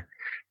Felminer.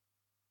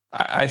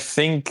 I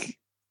think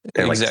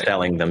they're like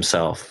selling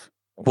themselves.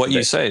 What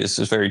you say is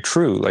very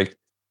true. Like,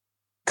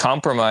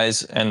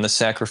 compromise and the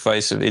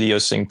sacrifice of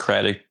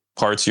idiosyncratic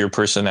parts of your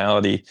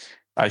personality,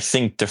 I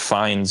think,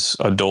 defines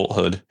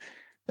adulthood.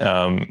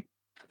 And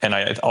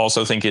I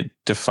also think it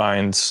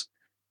defines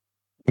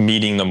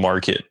meeting the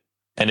market.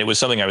 And it was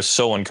something I was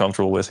so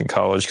uncomfortable with in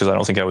college because I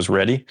don't think I was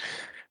ready.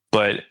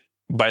 But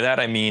by that,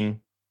 I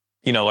mean,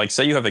 like,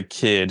 say you have a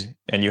kid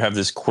and you have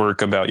this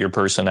quirk about your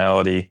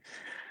personality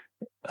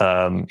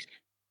that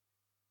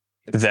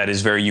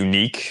is very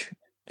unique,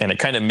 and it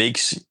kind of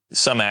makes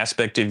some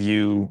aspect of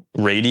you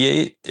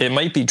radiate. It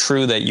might be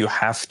true that you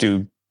have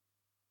to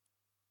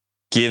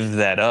give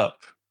that up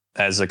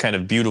as a kind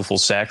of beautiful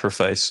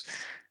sacrifice.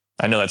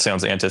 I know that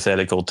sounds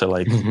antithetical to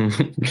like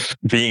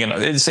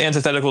it's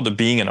antithetical to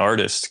being an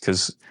artist,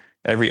 because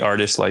every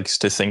artist likes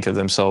to think of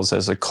themselves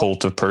as a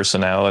cult of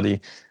personality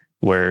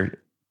where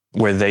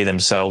they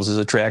themselves is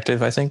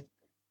attractive, I think.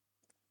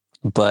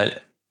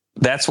 But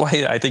that's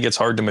why I think it's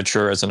hard to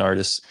mature as an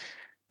artist,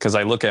 because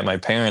I look at my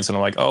parents and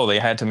I'm like, oh, they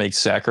had to make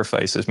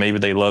sacrifices. Maybe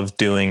they loved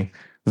doing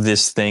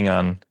this thing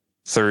on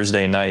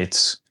Thursday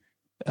nights,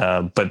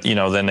 but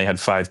then they had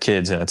 5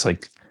 kids, and it's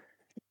like,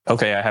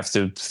 okay, I have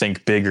to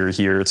think bigger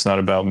here. It's not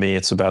about me.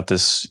 It's about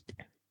this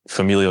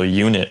familial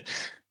unit.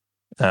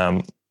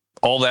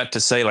 All that to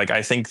say, like,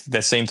 I think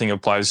the same thing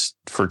applies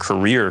for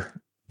career.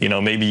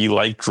 Maybe you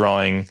like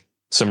drawing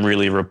some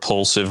really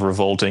repulsive,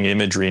 revolting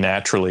imagery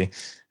naturally,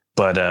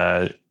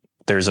 but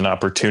there's an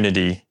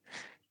opportunity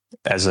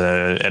as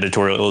a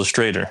editorial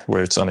illustrator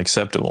where it's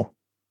unacceptable.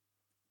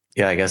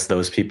 Yeah, I guess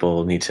those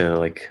people need to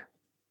like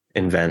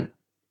invent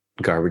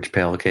Garbage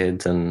Pail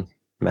Kids and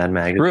Mad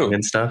Magazine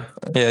and stuff.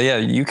 Yeah,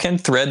 you can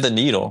thread the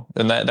needle,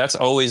 and that's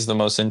always the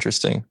most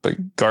interesting.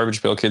 But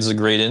Garbage Pail Kids is a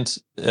great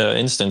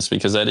instance,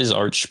 because that is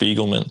Art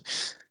Spiegelman,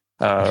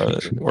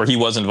 or he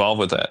was involved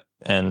with that.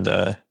 And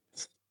I'm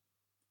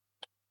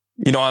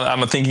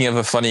thinking of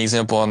a funny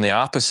example on the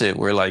opposite,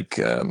 where like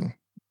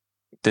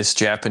this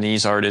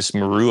Japanese artist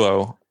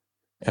Maruo,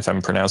 if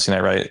I'm pronouncing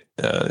that right,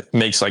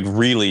 makes like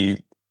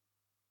really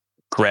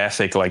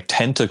graphic, like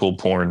tentacle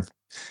porn,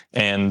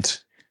 and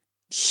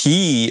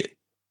I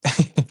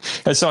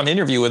saw an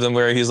interview with him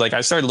where he's like,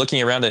 I started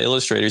looking around at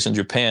illustrators in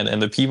Japan, and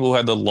the people who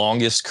had the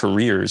longest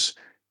careers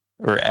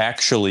were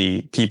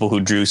actually people who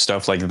drew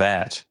stuff like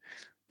that.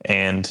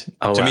 And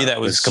to me,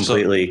 that was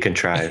completely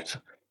contrived.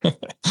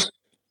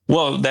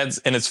 Well,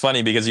 and it's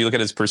funny because you look at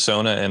his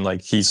persona and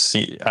like,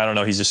 I don't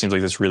know, he just seems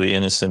like this really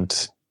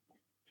innocent,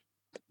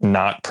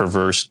 not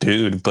perverse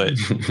dude, but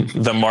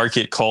the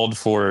market called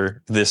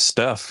for this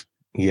stuff.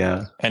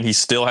 Yeah. And he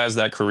still has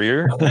that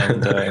career.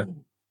 And,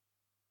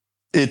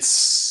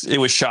 it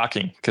was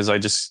shocking, because I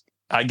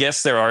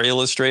guess there are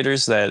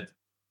illustrators that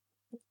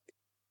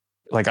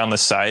like on the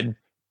side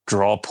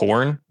draw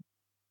porn,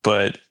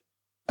 but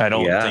I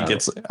don't think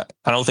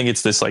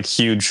it's this like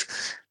huge.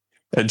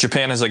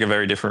 Japan has like a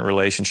very different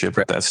relationship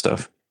with that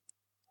stuff.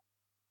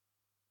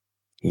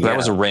 Yeah. That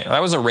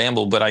was a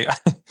ramble, but I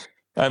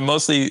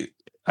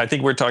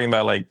think we're talking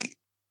about like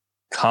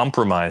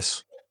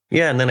compromise.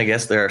 Yeah, and then I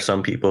guess there are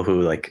some people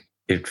who like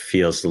it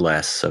feels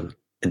less of.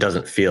 It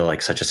doesn't feel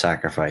like such a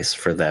sacrifice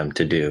for them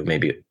to do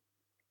maybe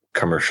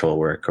commercial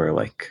work or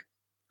like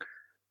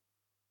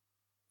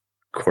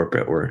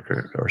corporate work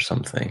or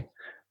something.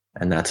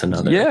 and that's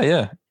another.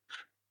 Yeah.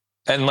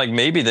 And like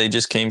maybe they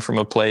just came from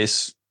a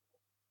place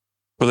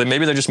where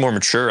maybe they're just more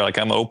mature. Like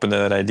I'm open to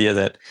that idea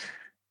that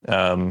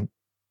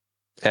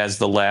as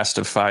the last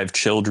of 5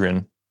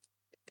 children,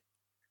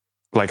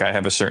 like I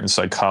have a certain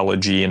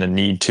psychology and a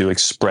need to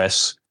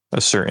express a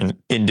certain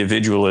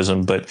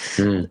individualism, but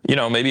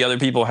maybe other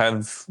people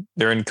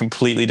they're in a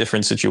completely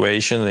different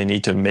situation. They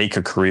need to make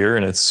a career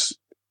and it's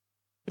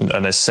a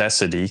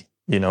necessity,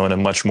 in a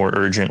much more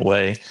urgent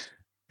way.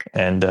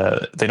 And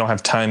they don't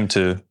have time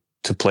to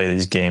play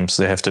these games.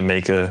 They have to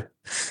make a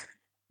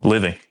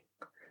living.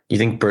 You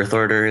think birth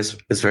order is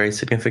very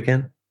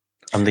significant?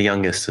 I'm the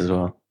youngest as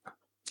well.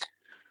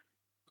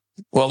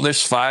 Well,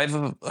 there's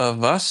 5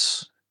 of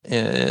us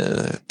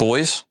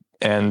boys,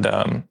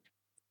 and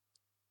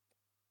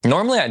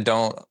normally I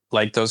don't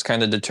like those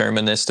kind of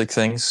deterministic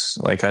things.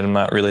 Like I'm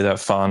not really that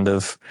fond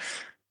of,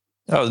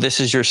 oh, this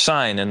is your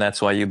sign and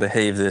that's why you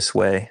behave this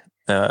way.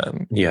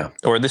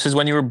 Or this is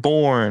when you were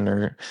born,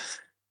 or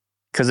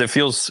because it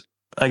feels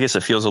a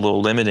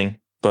little limiting.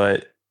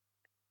 But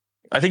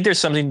I think there's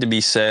something to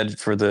be said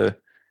for the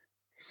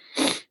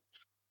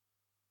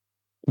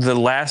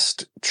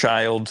last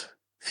child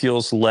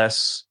feels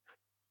less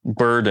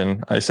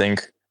burden, I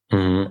think,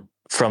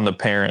 from the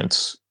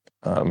parents.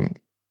 And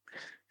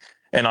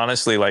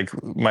honestly, like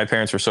my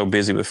parents were so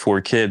busy with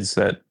 4 kids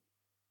that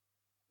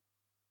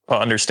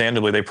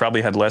understandably, they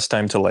probably had less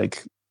time to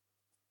like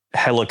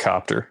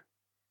helicopter.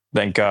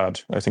 Thank God.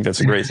 I think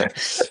that's a great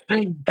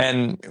thing.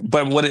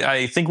 But what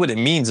it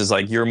means is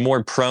like, you're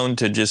more prone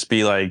to just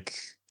be like,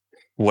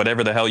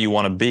 whatever the hell you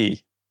want to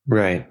be.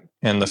 Right.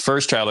 And the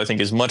first child, I think,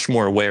 is much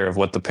more aware of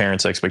what the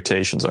parents'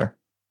 expectations are.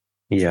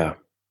 Yeah.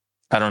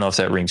 I don't know if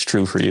that rings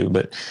true for you,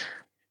 but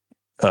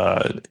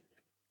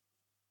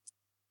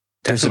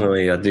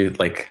definitely I do.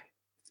 Like,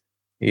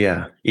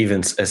 yeah,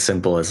 even as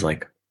simple as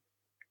like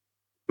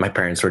my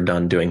parents were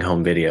done doing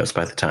home videos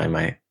by the time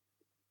I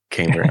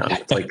came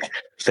around. Like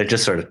they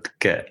just sort of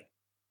get,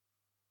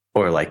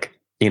 or like,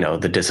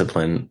 the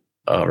discipline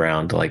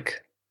around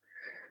like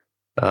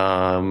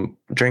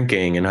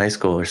drinking in high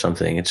school or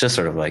something. It's just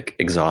sort of like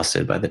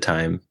exhausted by the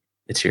time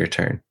it's your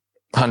turn.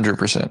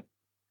 100%.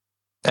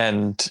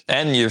 And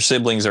your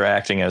siblings are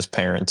acting as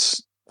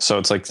parents. So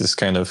it's like this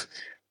kind of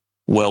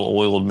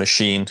well-oiled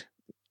machine,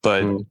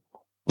 but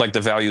like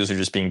the values are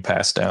just being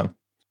passed down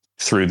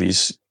through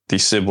these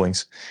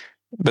siblings.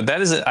 But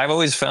I've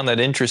always found that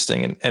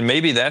interesting. And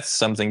maybe that's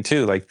something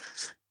too. Like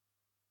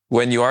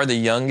when you are the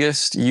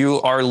youngest,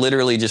 you are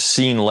literally just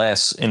seen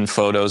less in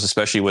photos,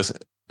 especially with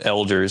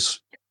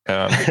elders.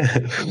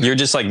 You're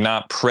just like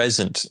not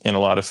present in a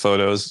lot of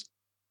photos.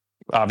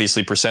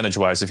 Obviously, percentage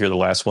wise, if you're the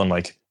last one,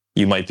 like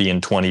you might be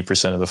in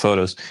 20% of the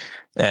photos.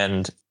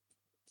 And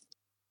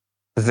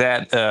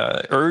that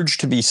urge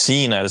to be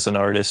seen as an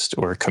artist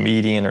or a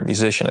comedian or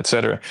musician,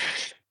 etc.,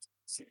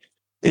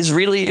 is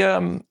really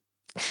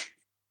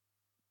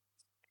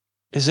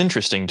is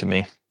interesting to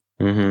me,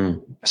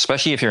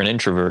 especially if you're an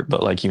introvert,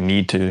 but like you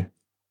need to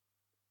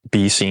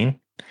be seen.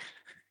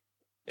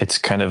 It's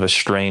kind of a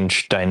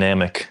strange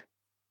dynamic.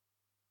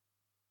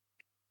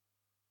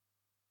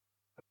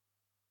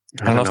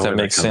 I don't know if that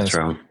makes sense.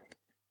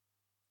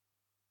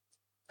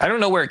 I don't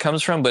know where it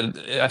comes from, but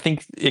I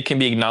think it can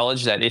be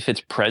acknowledged that if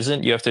it's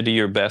present, you have to do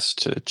your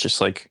best to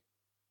just like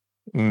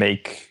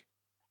make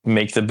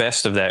the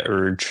best of that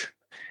urge.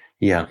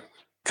 Yeah.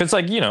 Because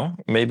like,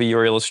 maybe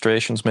your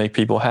illustrations make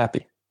people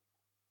happy.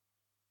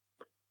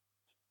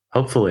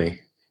 Hopefully.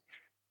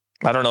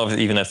 I don't know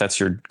if that's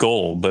your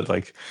goal, but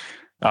like,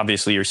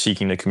 obviously you're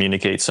seeking to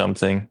communicate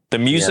something. The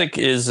music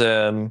is,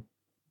 I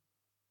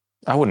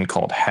wouldn't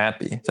call it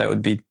happy. That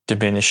would be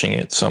diminishing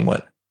it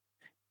somewhat.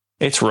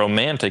 It's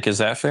romantic. Is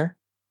that fair?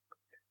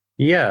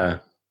 Yeah.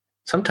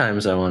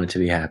 Sometimes I want it to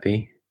be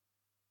happy.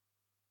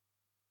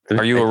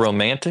 Are you a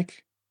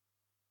romantic?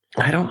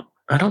 I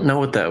don't know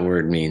what that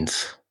word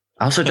means.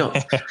 I also don't.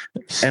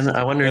 And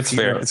I wonder if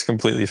fair. It's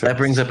completely fair. That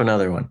brings up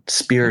another one.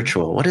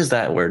 Spiritual. What does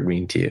that word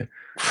mean to you?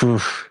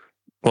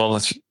 Well,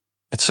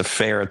 it's a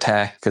fair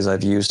attack because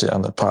I've used it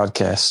on the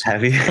podcast.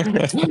 Have you?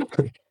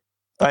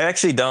 I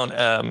actually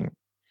don't.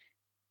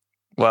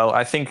 Well,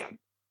 I think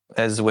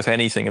as with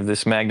anything of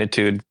this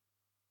magnitude,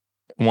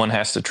 one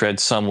has to tread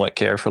somewhat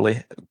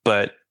carefully,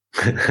 but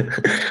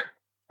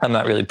I'm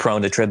not really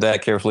prone to tread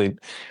that carefully.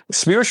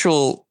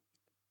 Spiritual,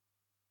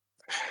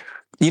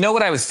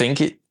 what I would think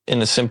in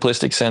the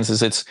simplistic sense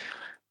is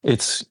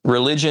it's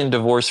religion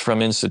divorced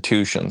from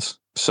institutions.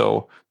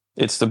 So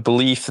it's the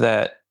belief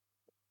that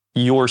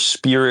your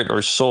spirit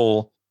or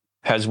soul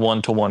has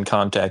one-to-one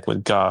contact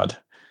with God.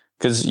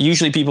 Because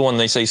usually people, when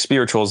they say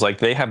spiritual, is like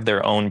they have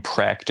their own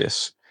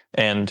practice.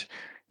 And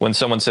when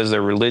someone says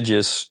they're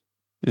religious,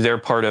 they're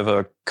part of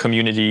a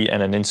community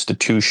and an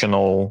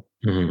institutional,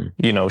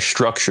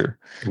 structure.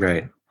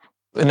 Right.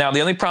 Now,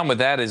 the only problem with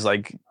that is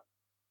like,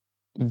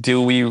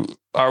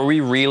 are we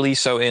really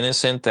so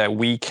innocent that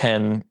we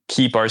can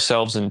keep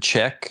ourselves in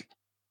check?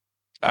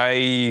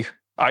 I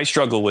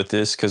struggle with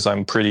this because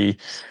I'm pretty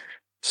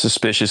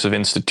suspicious of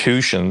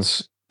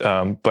institutions,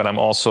 but I'm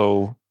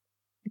also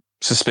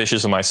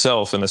suspicious of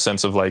myself in the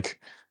sense of like,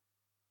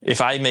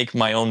 if I make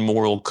my own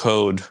moral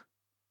code,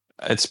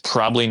 it's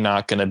probably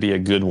not going to be a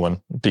good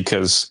one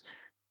because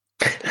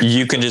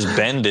you can just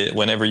bend it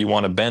whenever you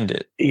want to bend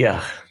it.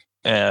 Yeah.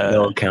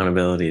 No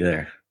accountability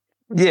there.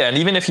 Yeah. And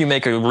even if you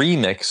make a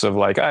remix of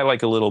like, I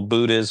like a little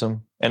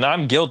Buddhism, and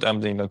I'm guilty.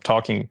 I'm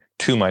talking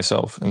to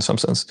myself in some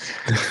sense.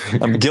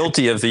 I'm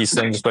guilty of these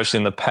things, especially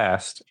in the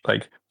past.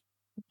 Like,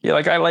 yeah,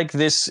 like I like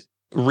this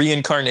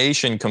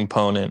reincarnation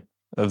component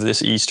of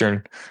this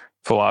Eastern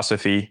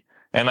philosophy.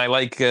 And I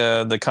like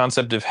the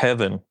concept of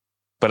heaven,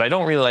 but I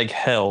don't really like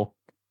hell.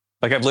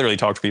 Like I've literally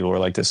talked to people who are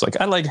like this,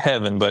 like I like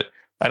heaven, but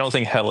I don't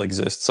think hell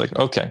exists. Like,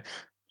 okay.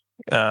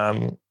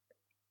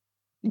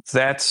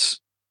 That's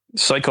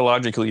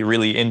psychologically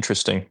really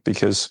interesting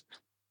because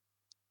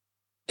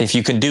if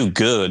you can do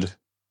good,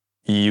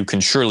 you can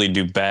surely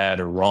do bad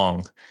or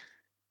wrong.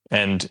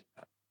 And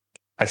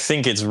I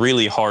think it's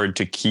really hard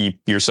to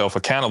keep yourself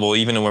accountable,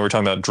 even when we're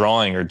talking about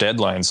drawing or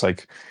deadlines.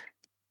 Like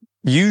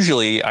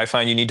usually I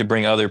find you need to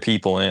bring other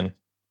people in.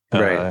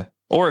 Right.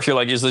 Or if you're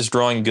like, is this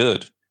drawing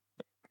good?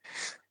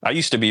 I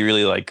used to be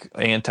really like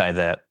anti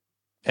that.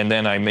 And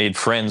then I made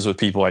friends with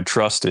people I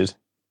trusted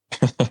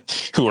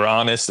who were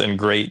honest and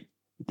great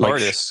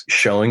artists.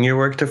 Showing your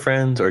work to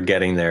friends or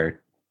getting their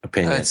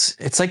opinions?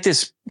 It's like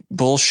this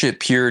bullshit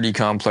purity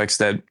complex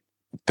that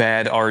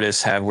bad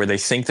artists have where they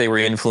think they were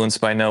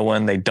influenced by no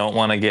one. They don't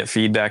want to get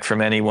feedback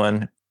from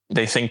anyone.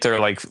 They think they're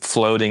like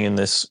floating in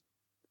this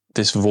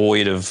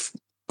void of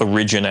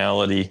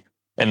originality,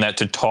 and that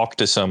to talk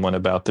to someone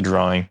about the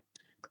drawing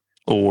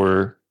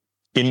or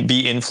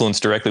be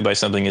influenced directly by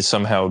something is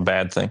somehow a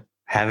bad thing.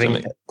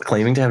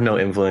 Claiming to have no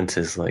influence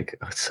is like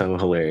so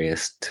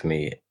hilarious to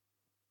me.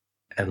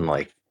 And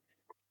like,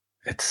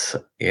 it's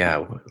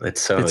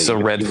a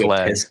red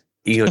flag.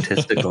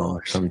 Egotistical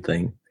or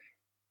something.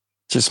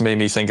 Just made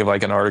me think of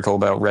like an article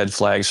about red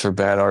flags for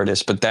bad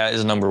artists, but that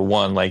is number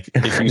one. Like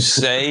if you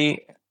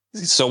say,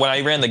 so when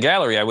I ran the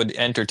gallery, I would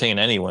entertain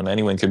anyone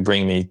could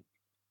bring me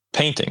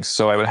paintings.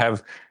 So I would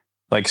have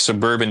like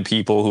suburban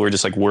people who were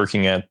just like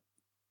working at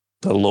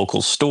the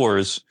local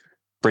stores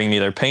bring me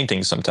their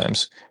paintings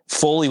sometimes,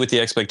 fully with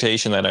the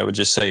expectation that I would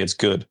just say it's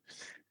good.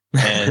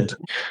 And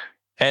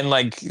and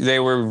like they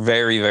were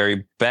very,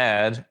 very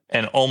bad.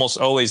 And almost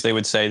always they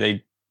would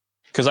say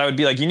because I would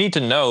be like, you need to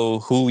know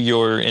who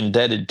you're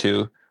indebted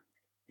to.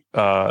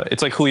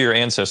 It's like who your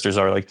ancestors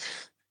are. Like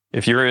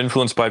if you're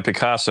influenced by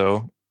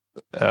Picasso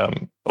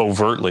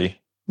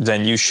overtly,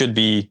 then you should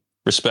be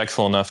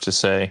respectful enough to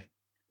say,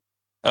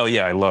 oh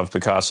yeah, I love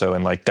Picasso.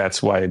 And like,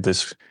 that's why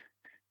this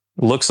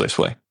looks this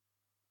way.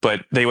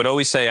 But they would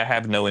always say, I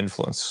have no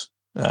influence.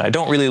 I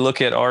don't really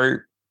look at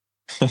art.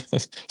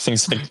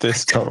 Things like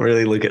this. Don't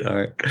really look at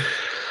art.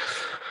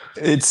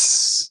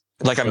 It's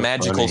like so a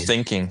magical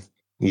thinking.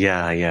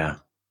 Yeah.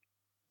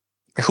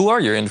 Who are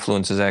your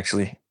influences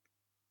actually?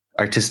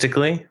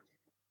 Artistically?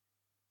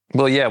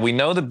 Well, yeah, we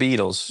know the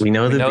Beatles. We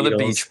know the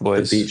Beach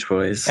Boys. The Beach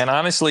Boys. And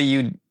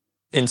honestly,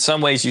 in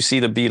some ways, you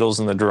see the Beatles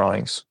in the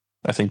drawings.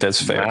 I think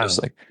that's fair. Wow.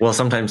 Just like, well,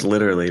 sometimes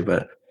literally,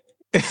 but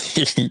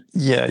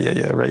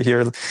yeah, right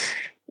here.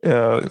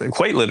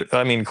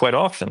 Quite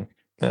often.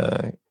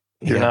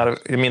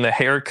 The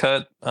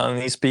haircut on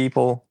these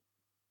people.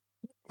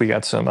 We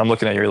got some. I'm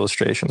looking at your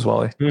illustrations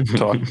while I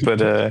talk, but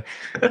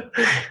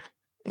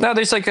no,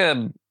 there's like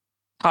a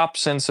pop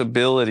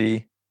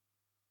sensibility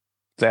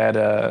that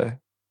I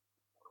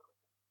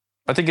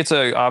think it's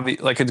a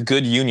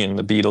good union,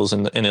 the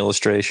Beatles in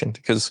illustration,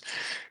 because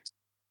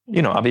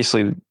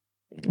obviously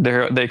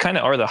they kind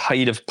of are the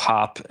height of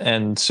pop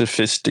and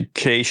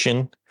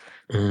sophistication.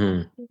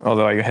 Mm-hmm.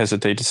 Although I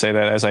hesitate to say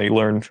that as I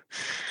learned.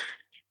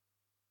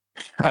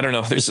 I don't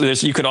know.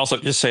 There's you could also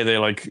just say they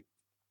like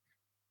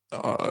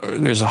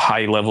there's a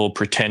high level of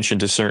pretension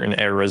to certain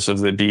eras of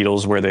the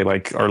Beatles where they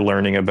like are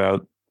learning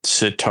about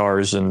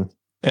sitars and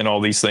all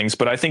these things.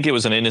 But I think it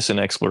was an innocent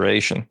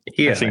exploration.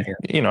 Yeah,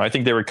 I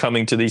think they were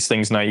coming to these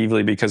things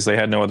naively because they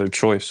had no other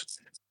choice.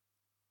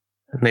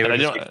 They were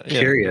just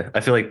curious.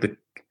 I feel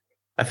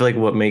like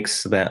what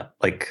makes that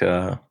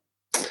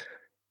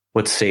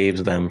what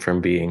saves them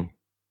from being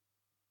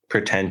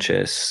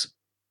pretentious,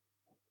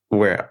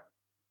 where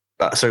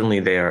certainly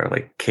they are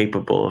like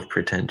capable of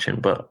pretension,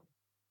 but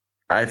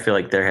I feel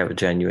like they have a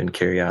genuine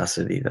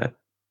curiosity that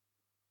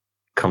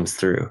comes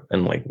through,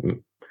 and like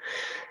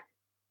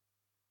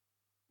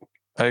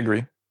I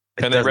agree.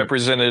 And they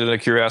represented a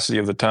curiosity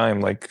of the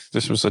time. Like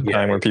this was a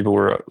time where people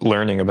were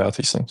learning about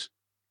these things.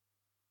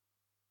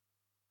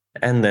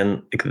 And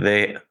then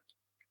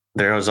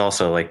there was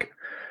also like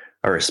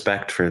a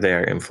respect for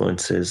their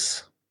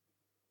influences.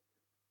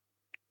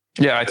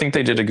 Yeah, I think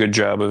they did a good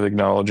job of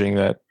acknowledging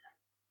that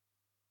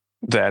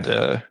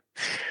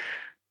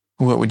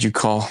what would you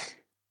call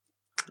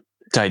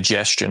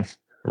digestion?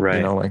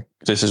 Right. Like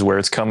this is where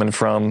it's coming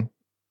from.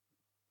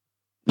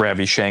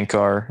 Ravi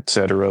Shankar,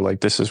 etc. Like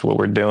this is what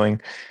we're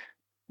doing.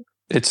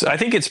 I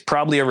think it's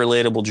probably a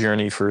relatable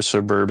journey for a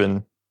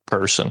suburban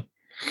person.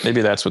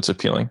 Maybe that's what's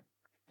appealing.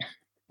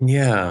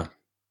 Yeah.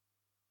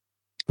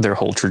 Their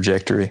whole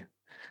trajectory.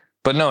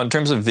 But no, in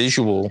terms of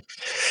visual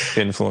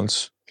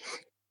influence.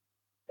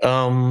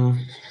 Yeah,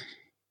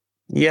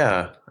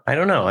 I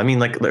don't know. I mean,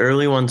 like the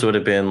early ones would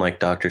have been like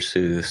Dr.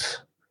 Seuss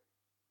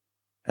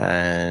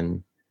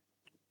and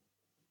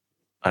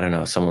I don't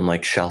know, someone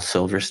like Shel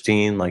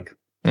Silverstein, like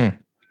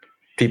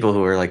people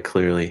who are like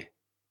clearly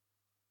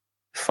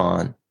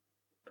fun.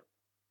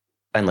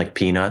 And like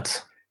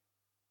Peanuts.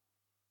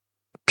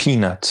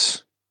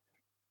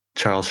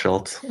 Charles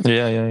Schultz.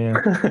 Yeah.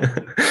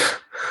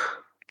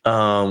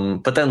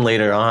 But then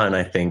later on,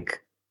 I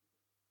think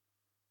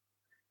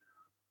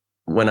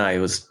when I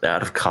was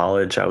out of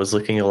college, I was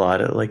looking a lot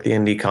at like the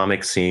indie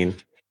comic scene.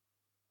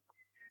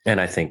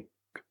 And I think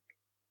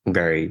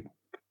very,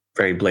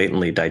 very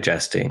blatantly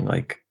digesting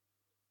like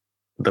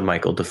the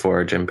Michael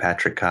DeForge and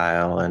Patrick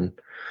Kyle and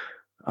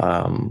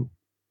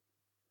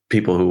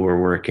people who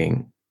were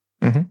working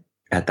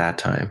at that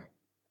time.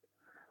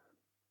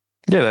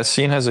 Yeah, that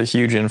scene has a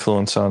huge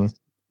influence on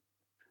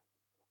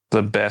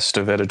the best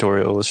of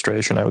editorial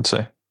illustration, I would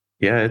say.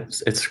 Yeah,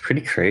 it's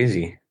pretty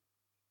crazy.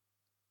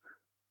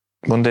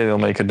 One day they'll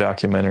make a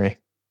documentary.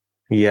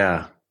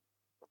 Yeah.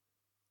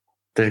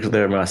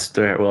 There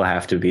will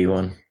have to be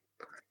one.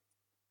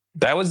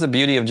 That was the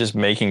beauty of just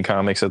making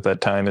comics at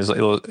that time is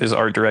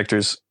art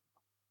directors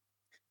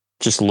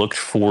just looked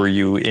for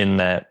you in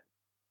that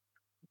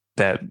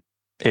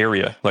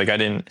area. Like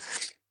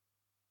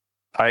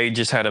I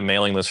just had a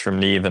mailing list from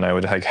Neve and I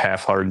would like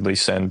half-heartedly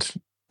send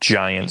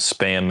giant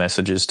spam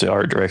messages to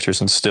art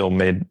directors and still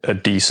made a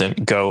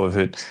decent go of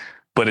it.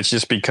 But it's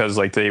just because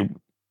like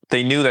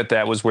they knew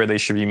that was where they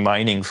should be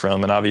mining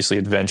from. And obviously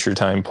Adventure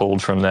Time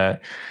pulled from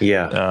that.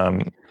 Yeah.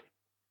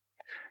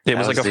 It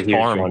was like a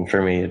farm one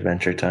for me,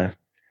 Adventure Time.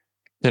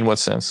 In what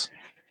sense?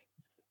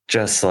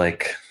 Just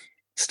like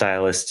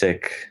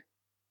stylistic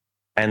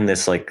and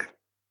this like,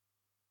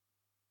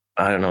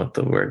 I don't know what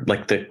the word,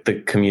 like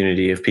the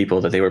community of people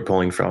that they were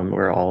pulling from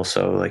were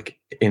also like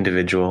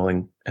individual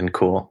and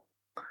cool.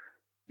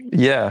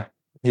 Yeah.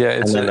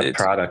 And then the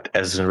product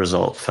as a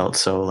result felt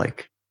so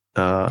like,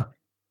 that's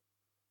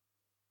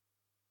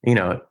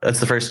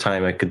the first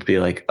time I could be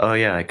like, oh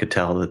yeah, I could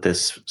tell that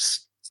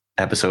this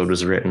episode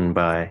was written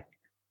by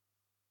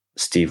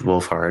Steve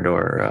Wolfhard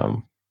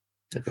or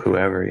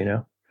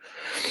whoever,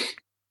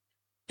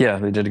 Yeah,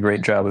 they did a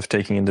great job of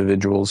taking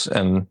individuals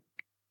and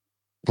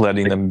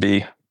letting them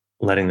be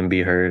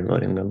heard,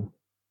 letting them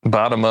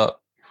bottom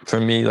up. For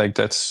me, like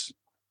that's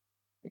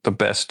the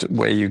best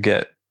way you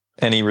get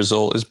any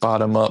result is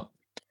bottom up.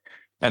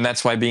 And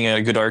that's why being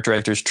a good art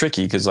director is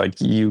tricky because like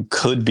you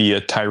could be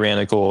a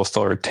tyrannical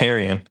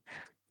authoritarian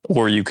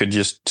or you could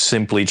just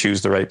simply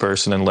choose the right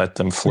person and let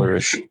them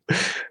flourish.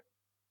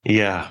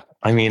 Yeah.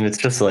 I mean, it's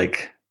just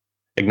like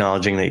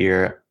acknowledging that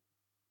your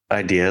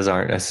ideas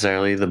aren't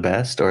necessarily the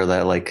best or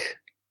that like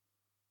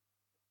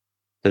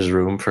there's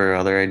room for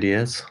other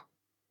ideas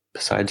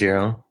besides your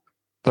own.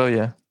 Oh,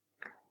 yeah.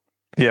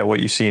 Yeah,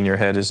 what you see in your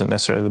head isn't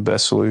necessarily the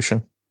best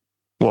solution.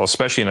 Well,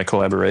 especially in a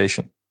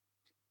collaboration.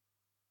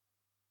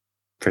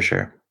 For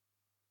sure.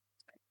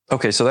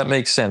 Okay, so that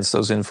makes sense.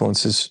 Those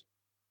influences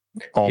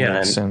all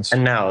make sense.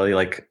 And now,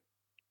 like,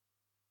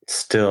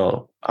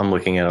 still, I'm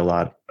looking at a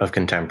lot of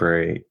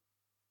contemporary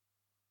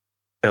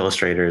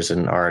illustrators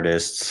and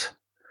artists,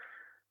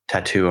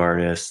 tattoo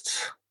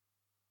artists.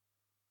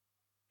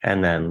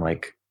 And then,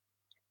 like,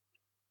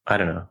 I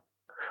don't know.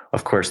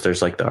 Of course,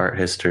 there's like the art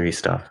history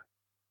stuff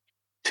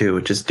too,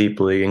 which is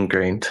deeply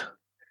ingrained.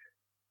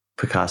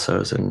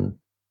 Picasso's and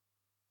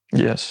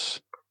yes,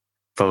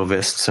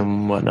 Fauvists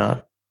and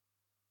whatnot.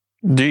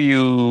 Do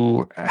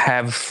you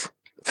have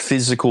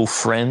physical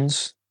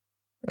friends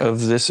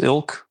of this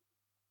ilk?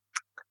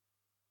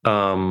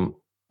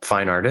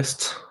 Fine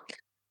artists?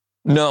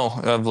 No,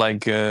 of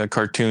like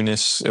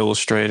cartoonists,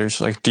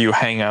 illustrators. Like, do you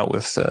hang out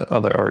with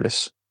other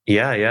artists?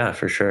 Yeah,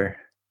 for sure.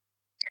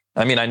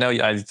 I mean, I know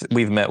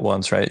we've met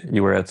once, right?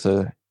 You were at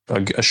a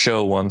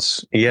show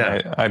once.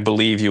 Yeah. I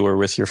believe you were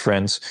with your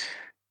friends.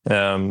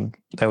 That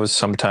was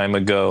some time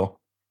ago.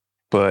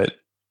 But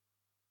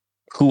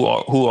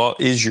who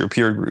is your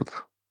peer group?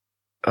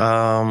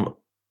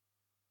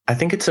 I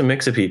think it's a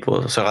mix of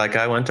people. So like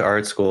I went to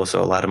art school,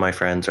 so a lot of my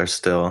friends are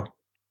still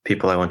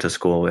people I went to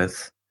school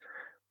with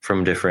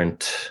from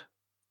different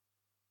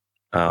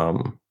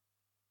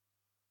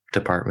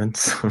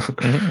departments.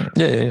 Mm-hmm.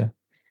 Yeah.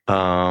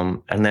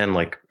 And then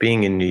like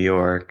being in New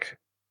York,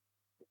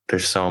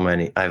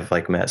 I've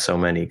like met so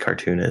many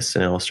cartoonists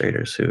and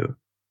illustrators who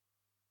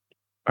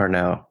are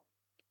now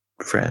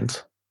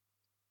friends.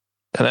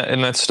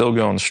 And that's still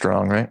going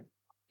strong, right?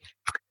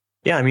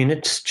 Yeah, I mean,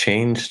 it's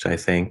changed, I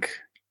think.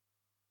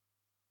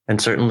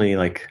 And certainly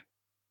like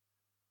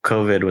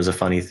COVID was a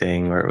funny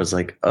thing where it was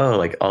like, oh,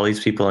 like all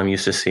these people I'm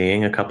used to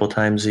seeing a couple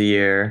times a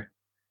year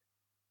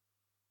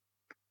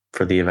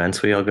for the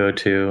events we all go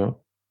to.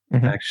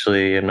 Mm-hmm.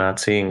 Actually, I'm not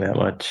seeing that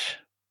much.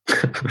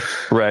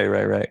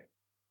 Right.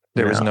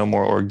 There was no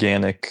more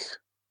organic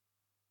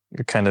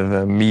kind of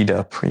a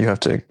meetup. You have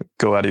to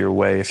go out of your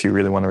way if you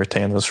really want to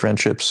retain those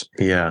friendships.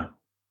 Yeah.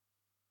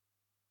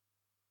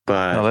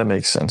 But no, that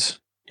makes sense.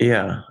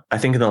 Yeah. I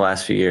think in the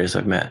last few years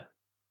I've met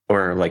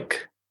or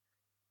like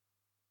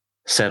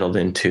settled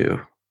into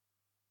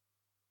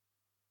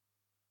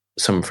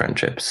some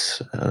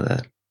friendships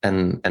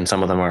and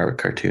some of them are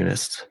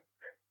cartoonists,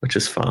 which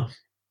is fun.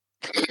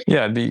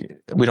 Yeah, we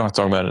don't have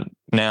to talk about it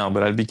now,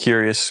 but I'd be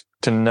curious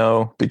to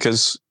know,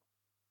 because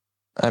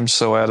I'm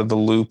so out of the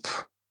loop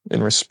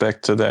in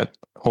respect to that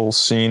whole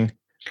scene.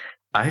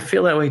 I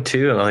feel that way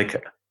too.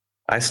 Like,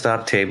 I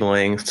stopped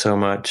tabling so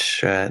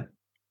much at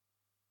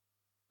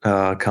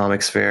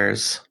comics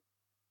fairs.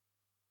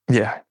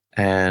 Yeah.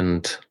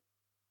 And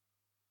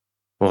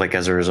well, like,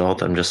 as a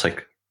result, I'm just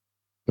like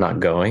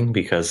not going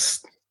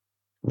because,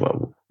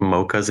 well,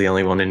 Mocha's the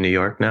only one in New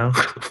York now.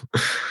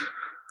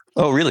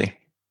 Oh, really?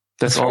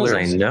 That's all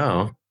I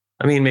know.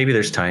 I mean, maybe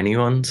there's tiny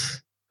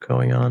ones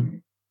going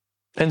on.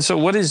 And so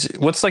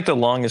what's like the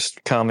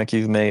longest comic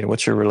you've made?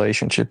 What's your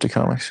relationship to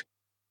comics?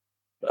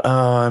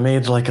 I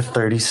made like a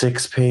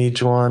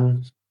 36-page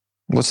one.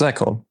 What's that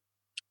called?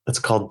 It's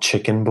called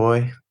Chicken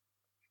Boy.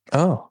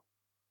 Oh.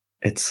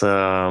 It's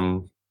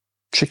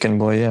Chicken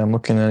Boy, yeah, I'm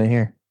looking at it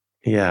here.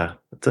 Yeah,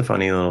 it's a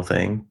funny little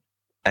thing.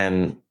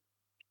 And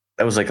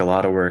that was like a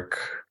lot of work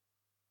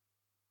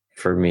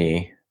for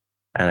me.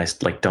 And I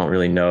like don't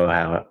really know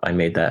how I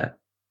made that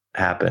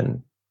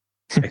happen.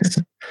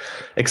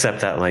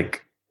 Except that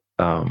like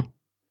a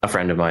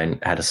friend of mine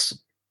had a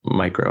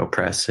micro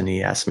press and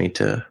he asked me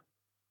to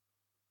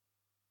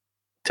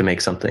make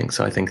something.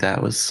 So I think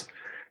that was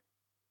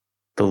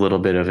the little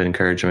bit of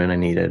encouragement I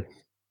needed.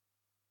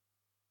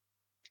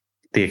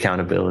 The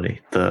accountability,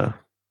 the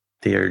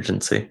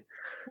urgency.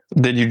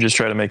 Did you just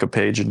try to make a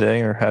page a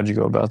day, or how'd you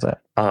go about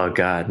that? Oh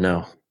God,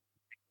 no.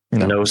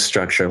 No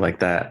structure like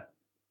that.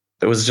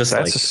 It was just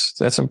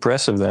that's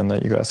impressive then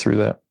that you got through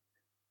that.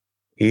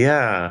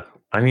 Yeah.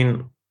 I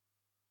mean,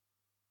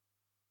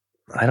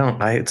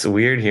 it's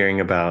weird hearing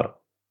about,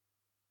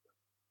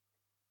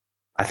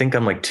 I think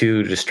I'm like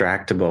too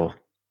distractible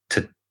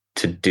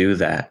to do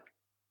that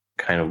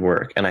kind of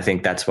work. And I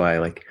think that's why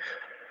like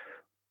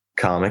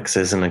comics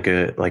isn't a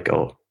good, like,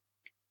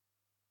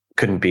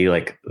 couldn't be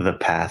like the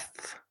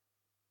path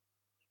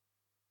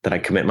that I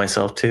commit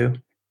myself to.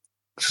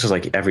 It's just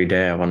like every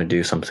day I want to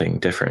do something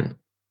different.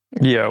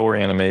 Yeah, or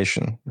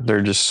animation.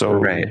 They're just so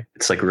right.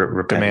 It's like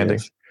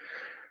demanding.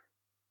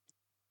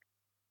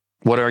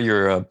 What are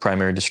your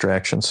primary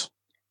distractions?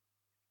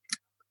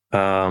 I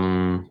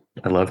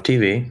love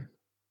TV.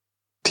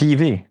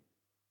 TV?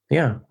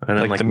 Yeah. I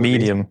don't like the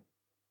medium.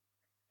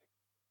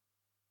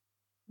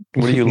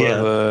 What do you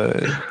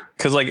love?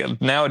 Because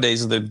like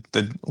nowadays the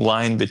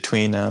line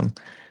between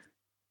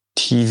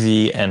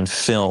TV and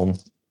film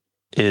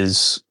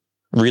is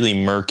really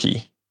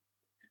murky.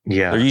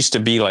 Yeah. There used to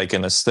be like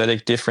an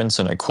aesthetic difference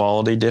and a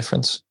quality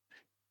difference,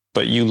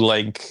 but you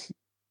like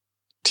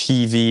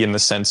TV in the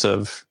sense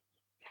of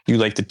you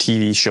like the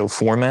TV show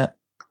format?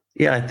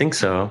 Yeah, I think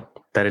so.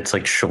 That it's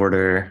like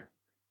shorter.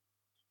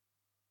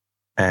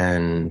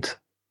 And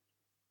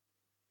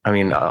I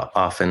mean,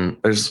 often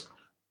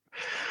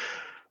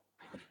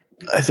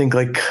I think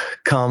like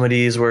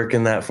comedies work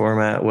in that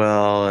format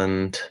well,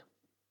 and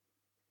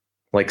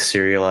like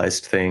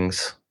serialized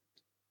things.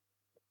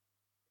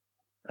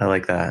 I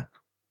like that.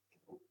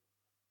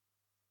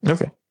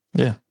 Okay.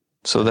 Yeah.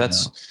 So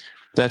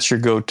that's your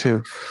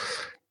go-to.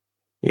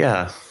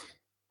 Yeah.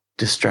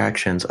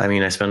 Distractions. I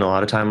mean, I spend a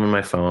lot of time on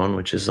my phone,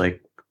 which is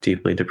like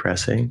deeply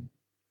depressing.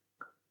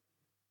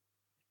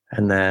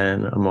 And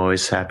then I'm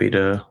always happy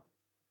to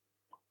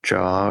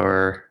draw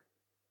or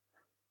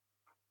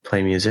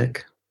play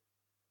music.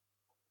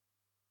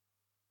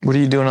 What are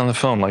you doing on the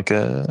phone? Like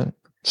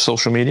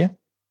social media?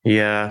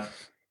 Yeah.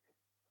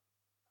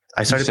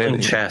 I started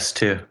playing chess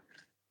too.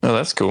 Oh,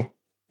 that's cool.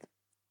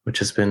 Which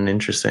has been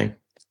interesting.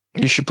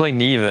 You should play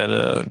Neve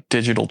at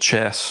digital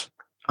chess.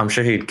 I'm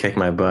sure he'd kick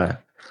my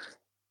butt.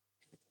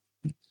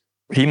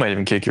 He might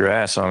even kick your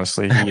ass,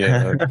 honestly.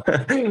 Yeah,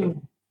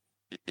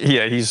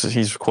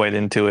 he's quite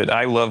into it.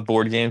 I love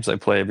board games. I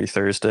play every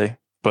Thursday.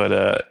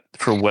 But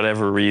for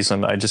whatever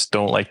reason, I just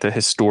don't like the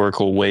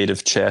historical weight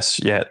of chess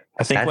yet.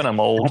 I think when I'm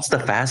old... That's the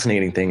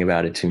fascinating thing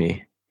about it to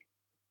me.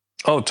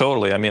 Oh,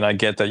 totally. I mean, I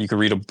get that you could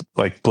read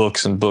like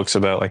books and books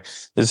about like,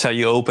 this is how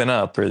you open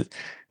up. Or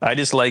I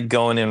just like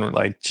going in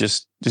like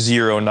just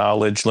zero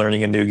knowledge,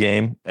 learning a new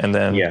game, and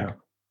then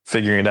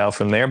figuring it out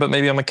from there. But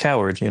maybe I'm a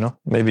coward, you know?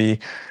 Maybe...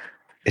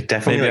 It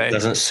definitely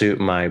doesn't suit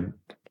my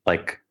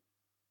like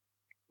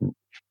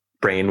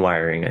brain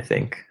wiring, I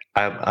think.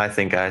 I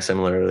think I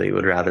similarly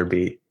would rather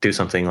do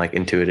something like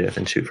intuitive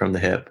and shoot from the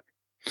hip.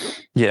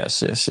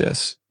 Yes.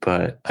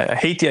 But I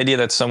hate the idea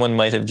that someone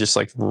might have just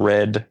like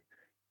read.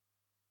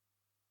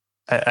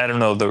 I don't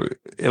know,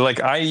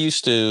 like I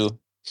used to,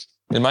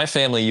 in my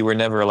family, you were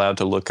never allowed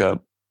to look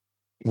up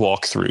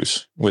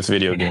walkthroughs with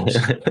video games.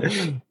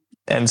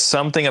 And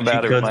something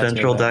about it reminds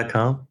me of that.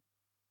 CodeCentral.com?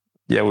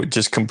 Yeah, we're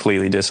just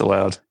completely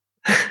disallowed.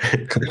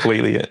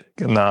 Completely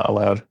not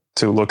allowed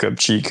to look up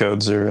cheat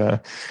codes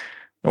or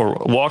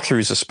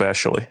walkthroughs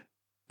especially.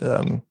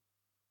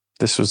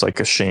 This was like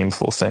a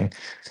shameful thing.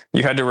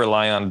 You had to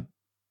rely on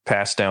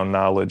passed down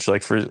knowledge.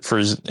 Like for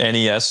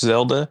NES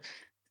Zelda,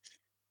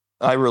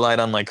 I relied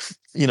on like,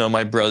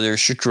 my brother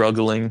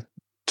struggling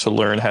to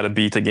learn how to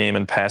beat the game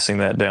and passing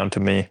that down to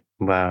me.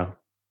 Wow.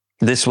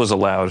 This was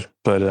allowed,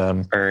 but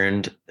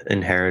earned,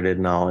 inherited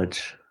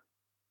knowledge.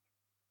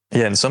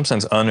 Yeah, in some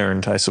sense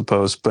unearned, I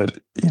suppose, but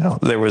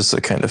there was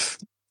a kind of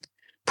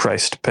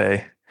price to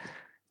pay.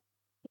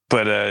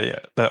 But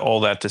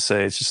all that to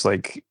say, it's just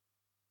like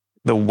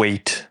the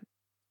weight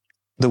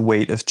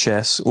of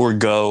chess or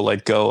Go.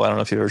 Like Go, I don't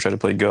know if you've ever tried to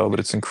play Go, but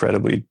it's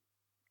incredibly.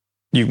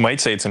 You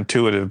might say it's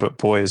intuitive, but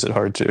boy, is it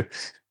hard to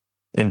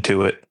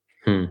intuit.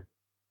 I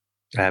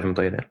haven't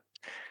played it.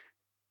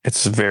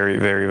 It's very,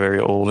 very, very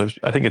old.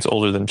 I think it's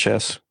older than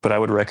chess, but I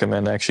would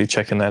recommend actually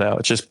checking that out.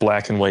 It's just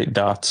black and white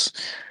dots,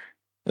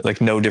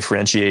 like no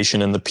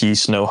differentiation in the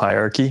piece, no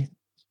hierarchy.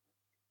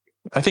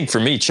 I think for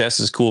me, chess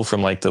is cool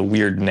from like the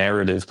weird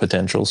narrative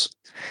potentials.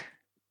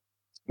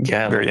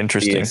 Yeah, very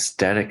interesting. The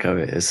aesthetic of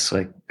it is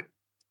like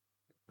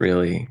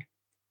really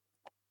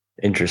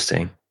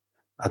interesting.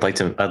 I'd like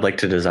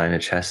to design a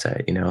chess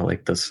set,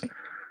 like this.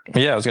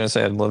 Yeah, I was gonna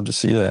say I'd love to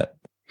see that.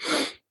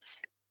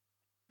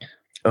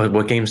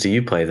 What games do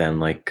you play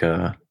then? Like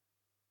the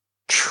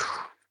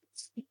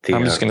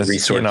I'm just gonna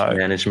resource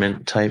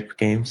management type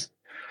games.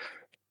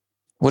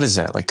 What is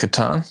that? Like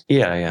Catan?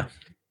 Yeah.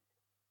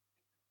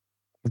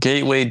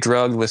 Gateway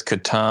drugged with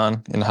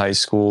Catan in high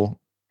school,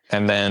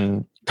 and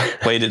then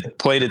played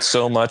it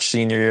so much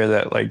senior year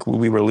that like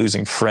we were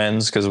losing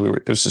friends because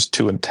it was just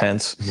too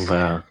intense.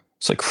 Wow.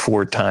 It's like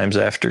 4 times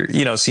after,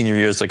 senior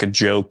year is like a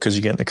joke because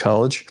you get into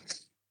college.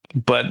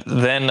 But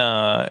then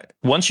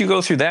once you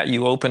go through that,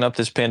 you open up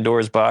this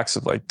Pandora's box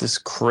of like this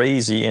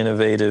crazy,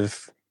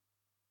 innovative,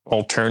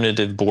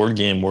 alternative board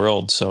game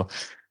world. So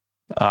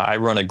I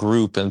run a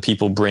group and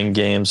people bring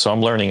games. So I'm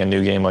learning a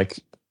new game like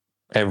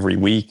every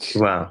week.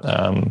 Wow.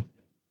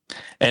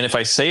 And if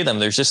I say them,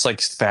 there's just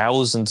like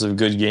thousands of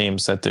good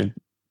games that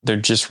they're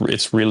just,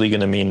 it's really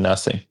going to mean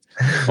nothing.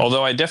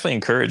 Although I definitely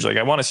encourage, like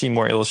I want to see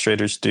more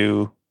illustrators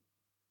do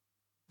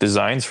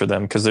designs for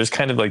them because there's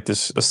kind of like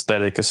this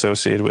aesthetic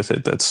associated with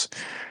it that's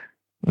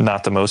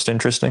not the most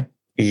interesting.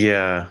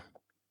 Yeah.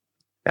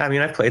 I mean,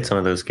 I've played some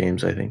of those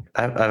games, I think.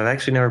 I've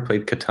actually never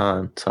played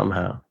Catan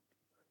somehow.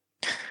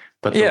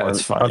 But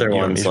it's fine. Other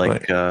ones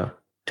like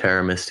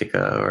Terra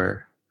Mystica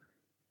or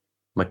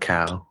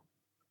Macau.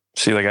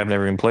 See, like I've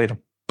never even played them.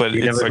 But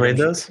you never played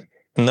those?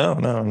 No,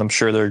 and I'm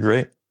sure they're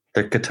great.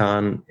 They're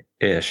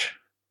Catan-ish.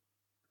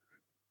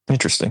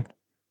 Interesting.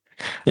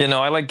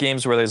 I like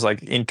games where there's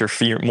like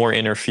more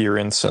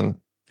interference and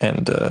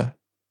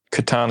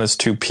Catan is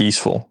too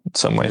peaceful in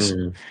some ways.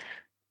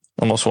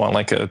 Almost want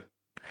I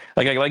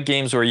like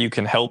games where you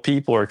can help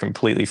people or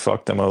completely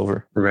fuck them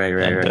over. Right.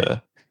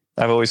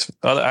 I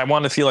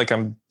want to feel like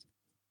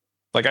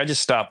I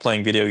just stopped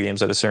playing video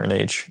games at a certain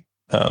age.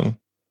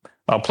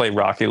 I'll play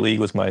Rocket League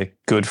with my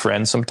good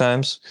friends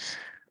sometimes,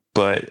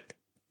 but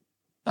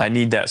I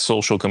need that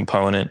social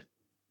component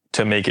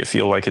to make it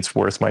feel like it's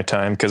worth my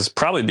time. Because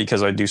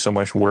I do so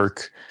much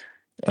work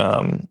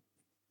on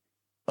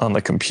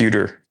the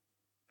computer.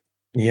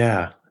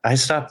 Yeah, I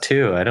stopped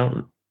too. I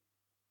don't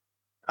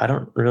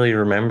really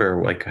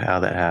remember like how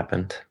that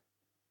happened.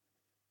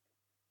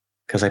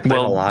 Because I played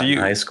a lot in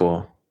high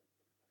school.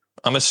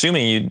 I'm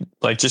assuming you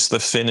like just the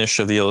finish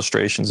of the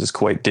illustrations is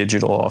quite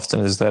digital often.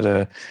 Is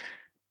that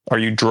are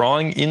you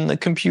drawing in the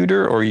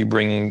computer or are you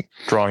bringing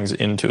drawings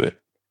into it?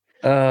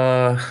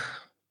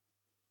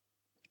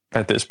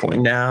 At this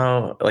point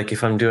now, like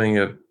if I'm doing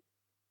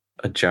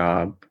a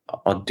job,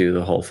 I'll do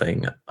the whole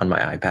thing on my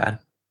iPad.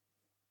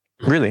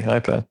 Really?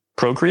 iPad?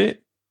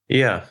 Procreate?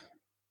 Yeah.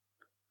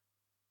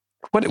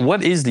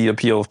 What is the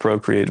appeal of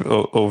Procreate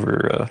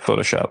over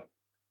Photoshop?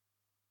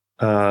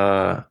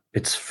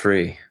 It's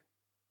free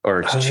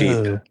or it's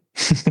cheap.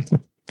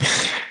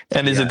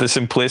 And is it the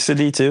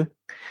simplicity too?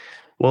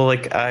 Well,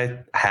 like I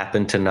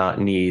happen to not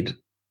need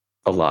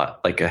a lot,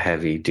 like a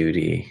heavy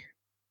duty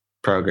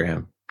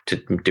program to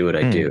do what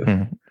I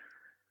do.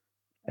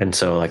 And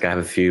so like I have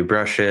a few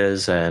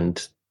brushes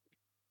and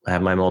I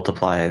have my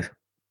multiply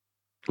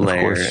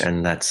layer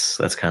and that's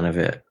kind of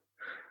it.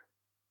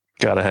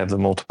 Gotta have the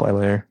multiply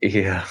layer.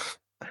 Yeah.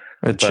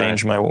 It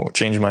changed my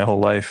whole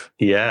life.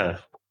 Yeah.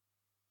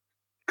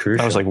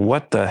 Crucial. I was like,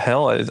 what the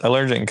hell? I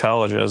learned it in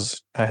college.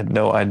 I had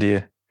no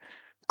idea.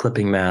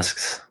 Clipping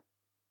masks.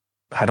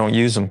 I don't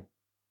use them.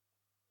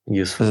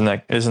 Useful.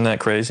 Isn't that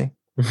crazy?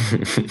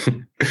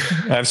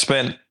 I've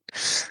spent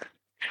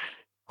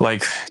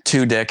like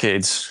 2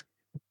 decades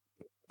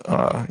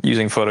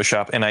using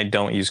Photoshop and I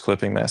don't use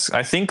clipping masks.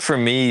 I think for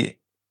me,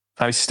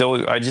 it's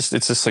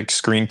just like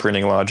screen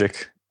printing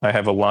logic. I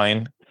have a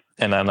line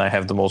and then I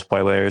have the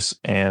multiply layers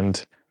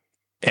and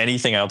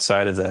anything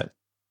outside of that,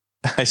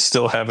 I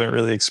still haven't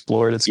really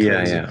explored. It's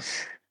crazy. Yeah.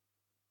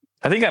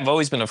 I think I've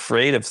always been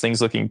afraid of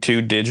things looking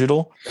too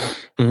digital,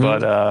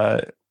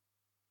 but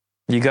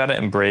you got to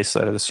embrace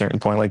that at a certain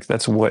point. Like if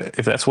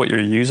that's what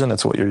you're using,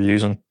 that's what you're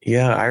using.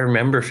 Yeah, I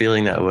remember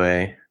feeling that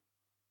way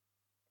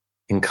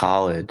in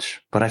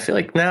college, but I feel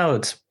like now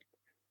it's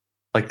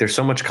like there's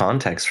so much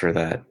context for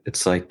that.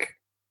 It's like,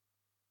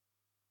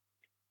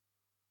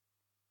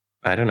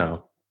 I don't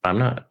know.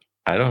 I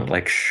don't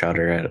like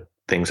shudder at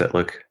things that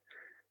look.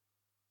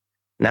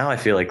 Now I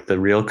feel like the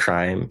real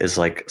crime is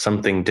like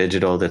something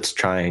digital that's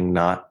trying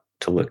not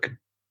to look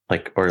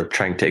like, or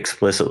trying to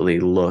explicitly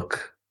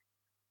look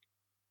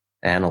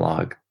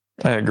analog.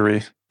 I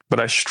agree, but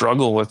I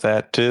struggle with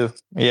that too.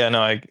 Yeah,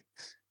 no,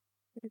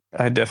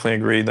 I definitely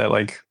agree that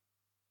like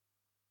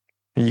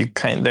you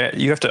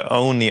have to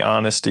own the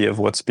honesty of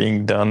what's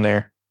being done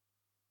there.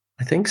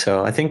 I think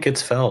so. I think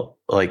it's felt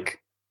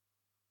like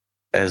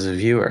as a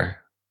viewer,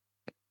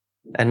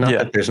 and not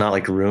that there's not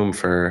like room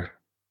for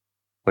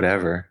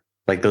whatever,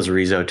 like those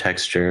Rezo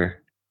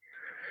texture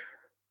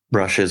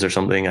brushes or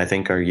something. I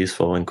think are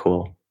useful and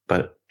cool,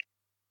 but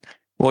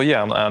well,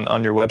 yeah,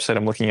 on your website,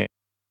 I'm looking at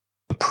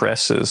the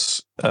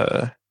presses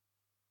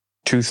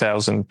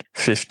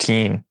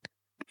 2015,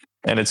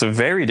 and it's a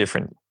very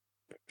different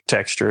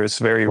texture. It's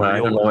very real. I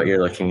don't know what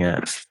you're looking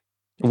at.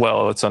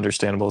 Well, it's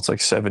understandable. It's like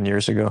 7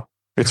 years ago.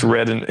 It's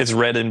red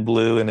and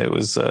blue, and it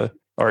was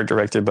art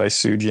directed by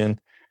Sujin.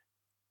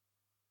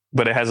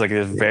 But it has like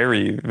a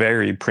very,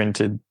 very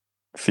printed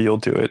feel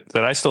to it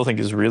that I still think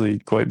is really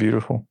quite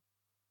beautiful.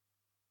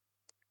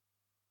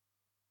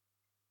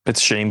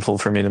 It's shameful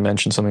for me to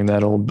mention something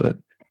that old, but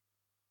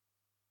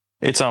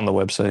it's on the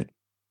website.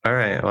 All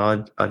right.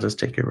 Well, I'll just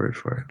take your word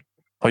for it.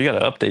 Oh, you got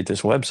to update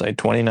this website.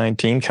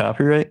 2019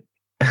 copyright.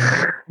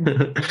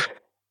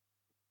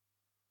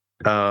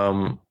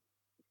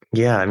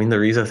 Yeah, I mean the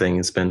Rezo thing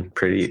has been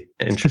pretty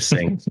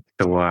interesting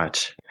to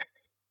watch.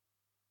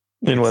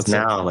 It's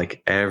now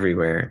like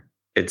everywhere.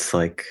 It's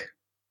like,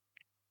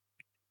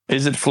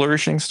 is it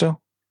flourishing still?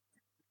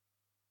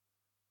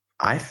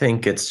 I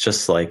think it's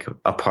just like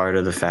a part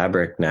of the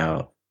fabric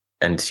now,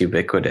 and it's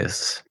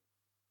ubiquitous.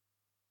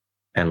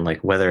 And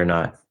like whether or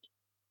not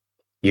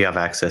you have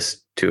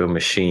access to a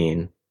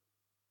machine,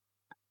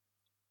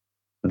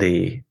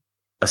 the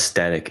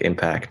aesthetic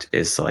impact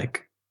is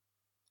like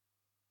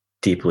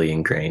deeply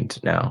ingrained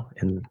now.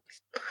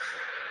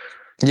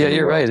 Yeah,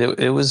 you're right.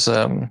 It was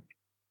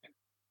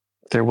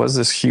there was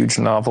this huge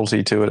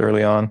novelty to it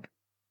early on,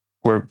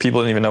 where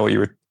people didn't even know what you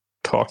were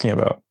talking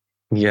about.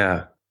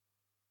 Yeah,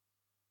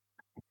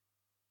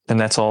 and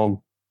that's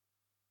all.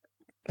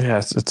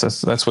 Yeah,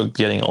 that's what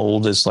getting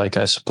old is like,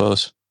 I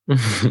suppose.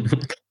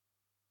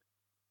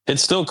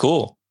 It's still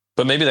cool,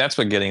 but maybe that's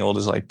what getting old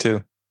is like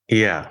too.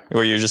 Yeah,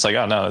 where you're just like,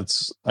 oh no,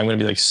 I'm going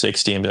to be like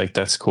 60 and be like,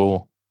 that's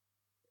cool.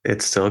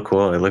 It's still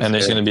cool. It looks, and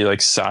there's going to be like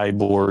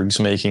cyborgs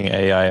making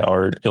AI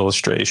art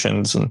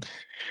illustrations, and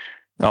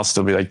I'll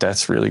still be like,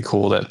 that's really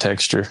cool, that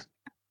texture.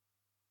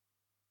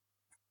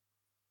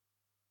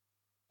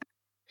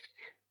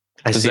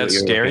 Does that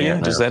scare you?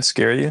 Does that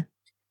scare you?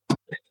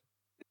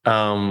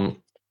 AI.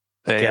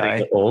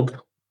 Getting old?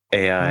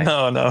 AI.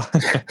 No.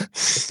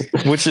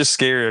 Which is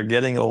scarier,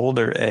 getting old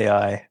or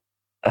AI?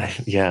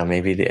 Yeah,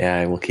 maybe the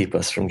AI will keep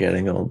us from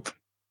getting old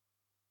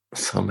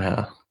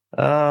somehow.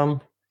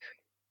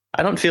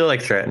 I don't feel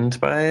like threatened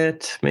by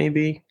it,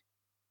 maybe.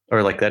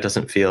 Or like that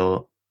doesn't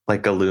feel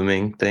like a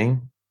looming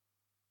thing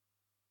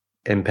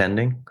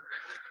impending.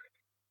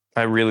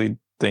 I really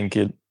think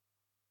it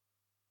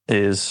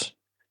is.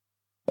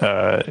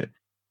 My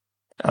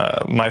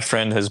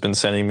friend has been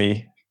sending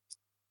me,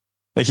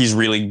 like, he's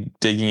really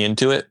digging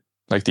into it,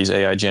 like these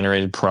AI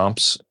generated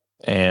prompts.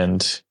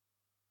 And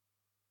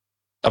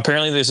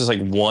apparently there's this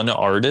like one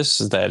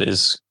artist that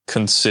is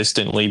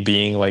consistently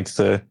being like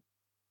the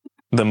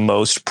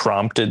most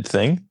prompted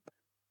thing.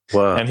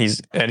 Wow. And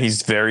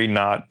he's very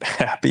not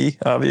happy,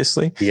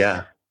 obviously.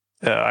 Yeah.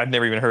 I've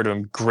never even heard of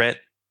him. Greg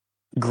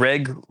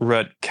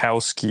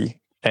Rutkowski,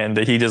 and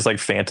he does like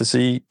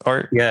fantasy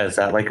art. Yeah, is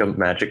that like a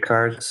Magic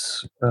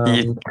Cards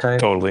type?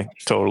 Totally.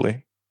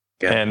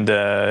 Yeah. And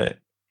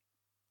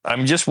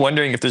I'm just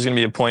wondering if there's going to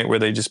be a point where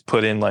they just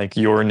put in like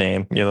your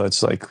name. You know,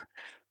 it's like,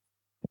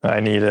 I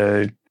need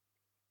a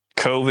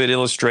COVID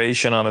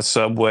illustration on a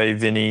subway,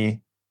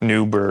 Vinnie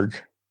Neuberg.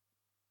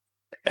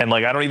 And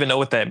like, I don't even know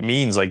what that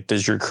means. Like,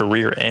 does your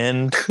career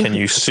end? Can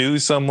you sue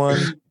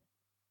someone?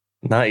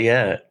 Not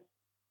yet.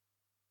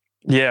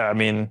 Yeah, I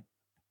mean,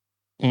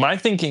 my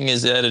thinking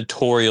is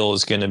editorial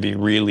is going to be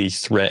really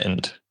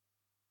threatened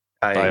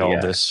by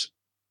all this.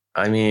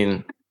 I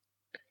mean,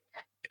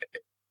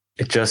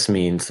 it just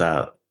means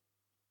that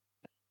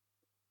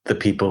the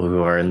people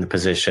who are in the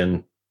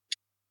position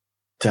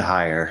to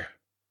hire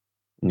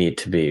need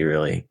to be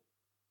really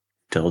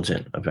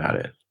diligent about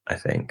it, I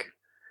think.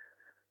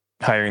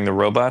 Hiring the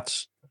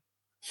robots?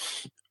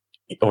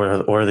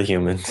 Or the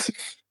humans.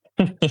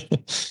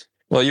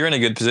 Well, you're in a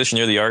good position.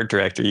 You're the art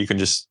director. You can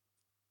just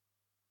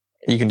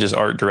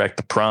art direct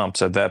the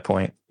prompts at that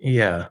point.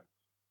 Yeah.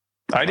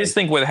 I just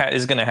think what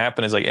is going to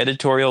happen is like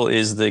editorial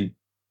is the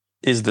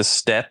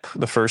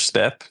first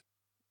step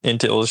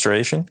into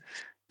illustration.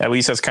 At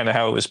least that's kind of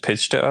how it was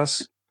pitched to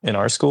us in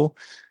our school.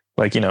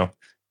 Like, you know,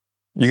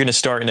 you're going to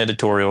start an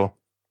editorial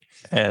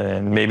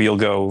and maybe you'll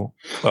go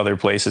other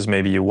places,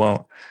 maybe you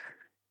won't.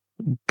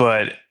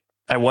 But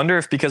I wonder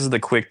if because of the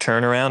quick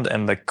turnaround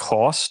and the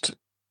cost,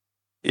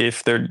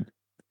 if they're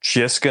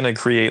just going to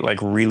create like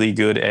really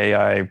good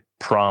AI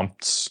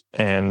prompts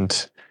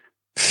and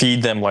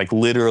feed them like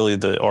literally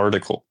the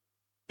article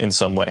in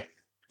some way.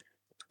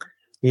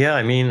 Yeah,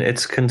 I mean,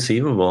 it's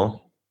conceivable.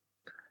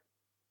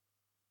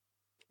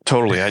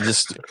 Totally. I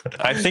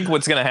think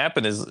what's going to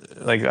happen is,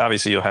 like,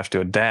 obviously you'll have to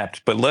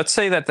adapt, but let's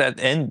say that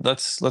end,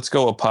 let's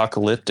go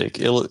apocalyptic.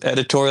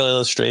 Editorial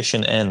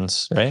illustration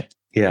ends, right?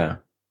 Yeah.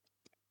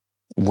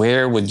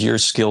 Where would your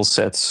skill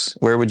sets,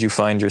 where would you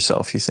find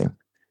yourself, you think?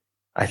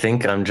 I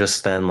think I'm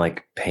just then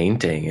like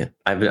painting it.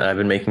 I've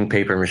been making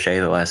paper mache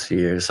the last few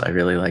years. I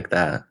really like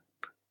that.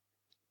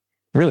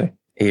 Really?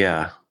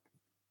 Yeah.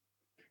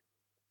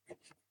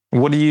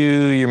 What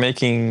you're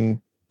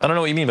making? I don't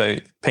know what you mean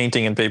by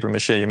painting and paper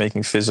mache. You're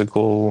making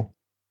physical.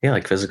 Yeah,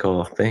 like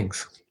physical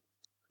things.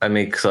 I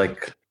make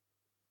like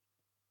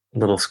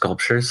little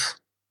sculptures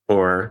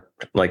or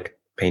like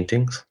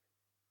paintings.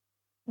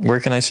 Where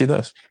can I see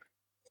those?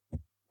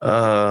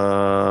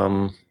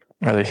 Are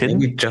they hidden?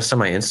 Maybe just on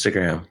my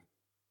Instagram.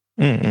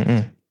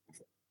 That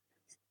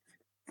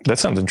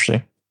sounds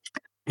interesting.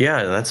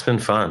 Yeah, that's been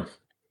fun.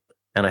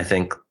 And I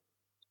think,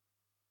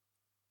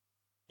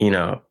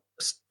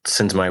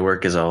 since my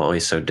work is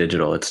always so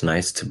digital, it's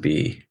nice to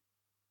be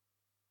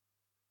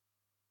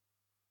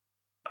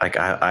like,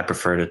 I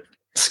prefer to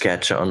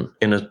sketch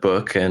in a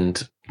book,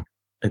 and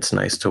it's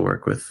nice to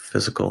work with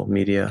physical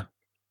media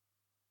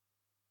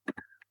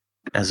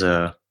as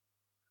a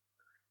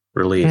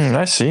relief.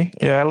 I see.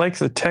 Yeah, I like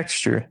the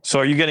texture. So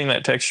are you getting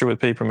that texture with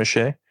paper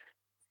mache?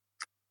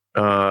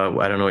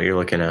 I don't know what you're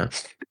looking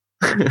at.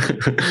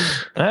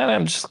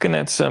 I'm just looking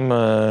at some.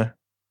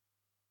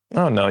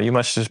 Oh no, you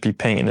must just be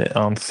painting it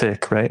on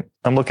thick, right?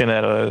 I'm looking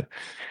at a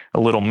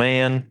little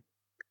man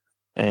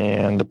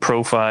and a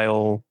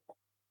profile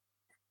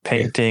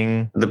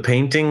painting. The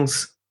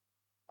paintings,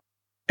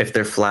 if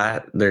they're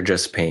flat, they're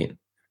just paint.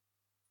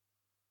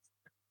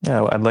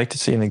 Yeah, I'd like to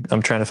see.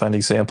 I'm trying to find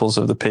examples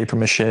of the paper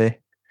mache.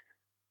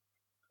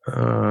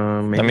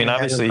 I mean,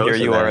 obviously, here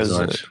you are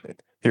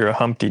you're a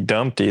Humpty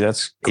Dumpty.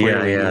 That's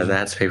clearly, yeah,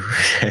 that's paper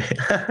mache.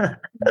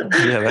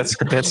 Yeah, that's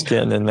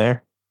getting in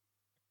there.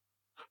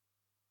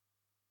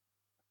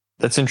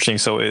 That's interesting.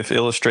 So if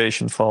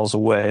illustration falls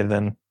away,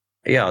 then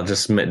yeah,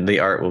 the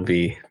art will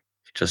be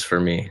just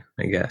for me,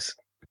 I guess,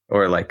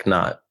 or like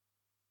not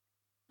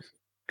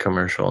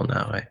commercial in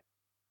that way.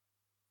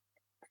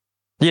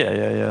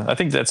 Yeah. I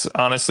think that's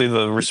honestly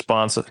the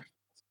response.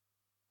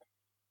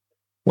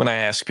 When I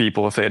ask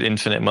people if they had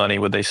infinite money,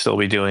 would they still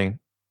be doing,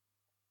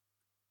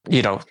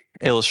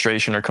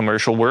 illustration or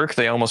commercial work?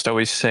 They almost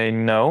always say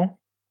no.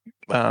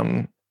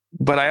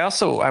 But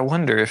I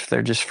wonder if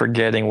they're just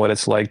forgetting what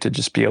it's like to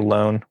just be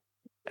alone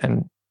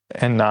and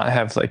not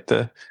have like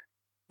the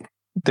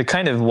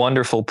kind of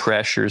wonderful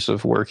pressures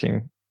of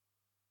working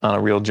on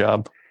a real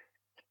job.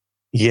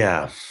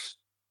 Yeah.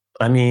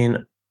 I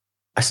mean,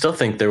 I still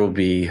think there will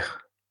be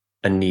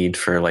a need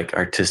for like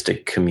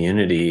artistic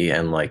community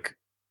and like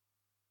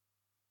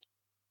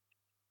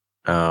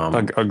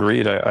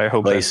agreed. I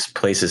hope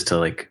places to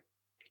like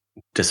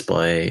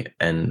display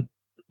and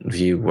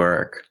view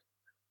work.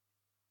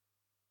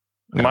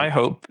 My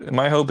hope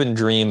and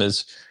dream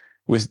is,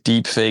 with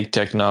deep fake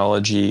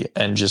technology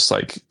and just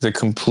like the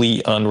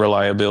complete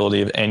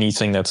unreliability of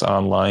anything that's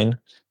online,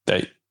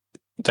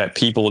 that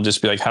people will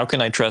just be like, how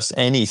can I trust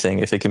anything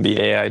if it can be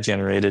AI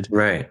generated?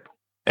 Right.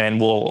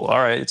 And all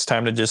right, it's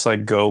time to just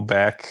like go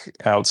back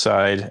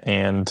outside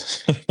and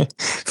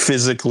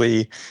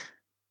physically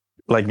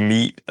like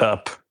meet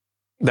up.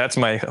 That's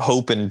my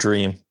hope and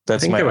dream.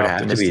 That's I think my there would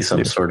have to be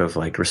some sort of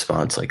like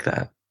response like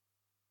that.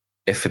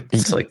 If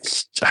it's like,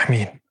 I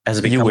mean, as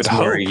it becomes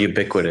more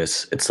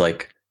ubiquitous, it's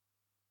like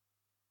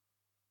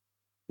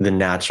the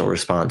natural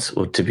response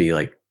to be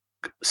like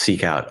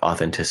seek out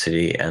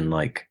authenticity and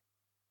like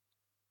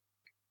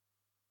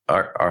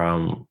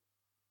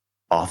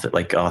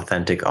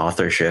authentic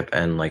authorship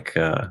and like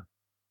a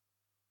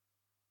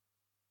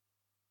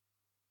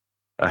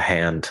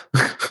hand,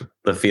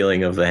 the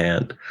feeling of the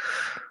hand.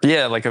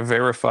 Yeah, like a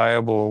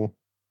verifiable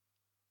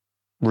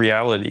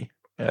reality.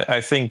 I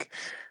don't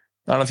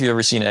know if you've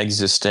ever seen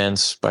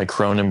Existence by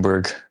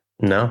Cronenberg.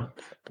 No.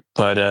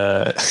 But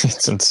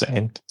it's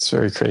insane. It's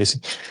very crazy.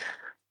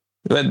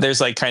 But there's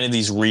like kind of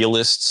these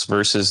realists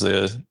versus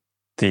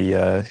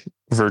the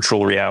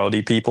virtual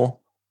reality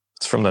people.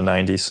 It's from the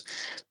 90s.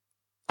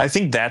 I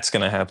think that's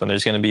going to happen.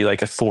 There's going to be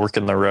like a fork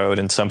in the road,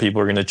 and some people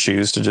are going to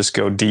choose to just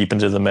go deep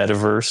into the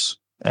metaverse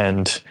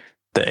and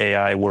the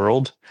AI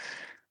world.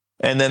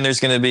 And then there's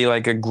going to be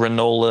like a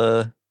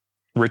granola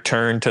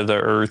return to the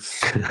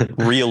earth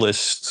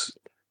realist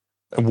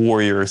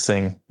warrior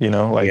thing,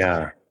 like,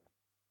 yeah,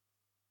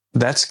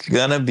 that's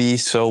going to be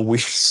so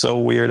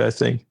weird, I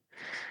think.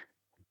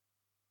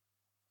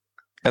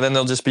 And then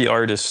there'll just be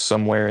artists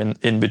somewhere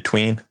in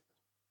between.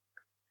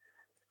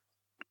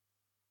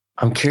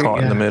 I'm curious.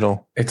 Caught in the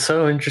middle. It's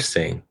so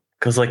interesting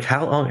because, like,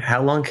 how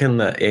long can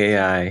the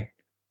AI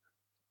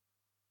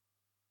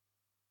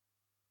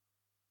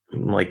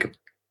like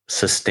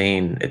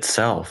sustain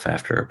itself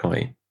after a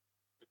point?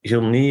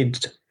 You'll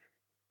need,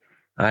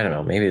 I don't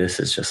know, maybe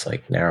this is just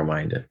like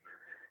narrow-minded.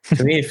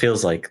 To me, it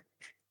feels like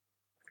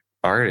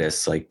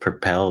artists like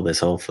propel this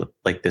whole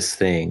like this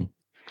thing.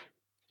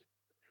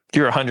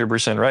 You're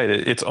 100% right.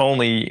 It's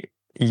only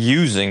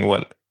using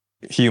what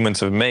humans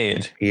have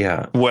made.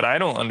 Yeah. What I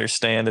don't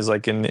understand is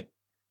like in the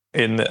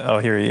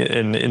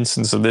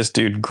instance of this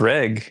dude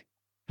Greg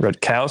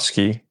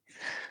Rutkowski,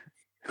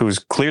 who's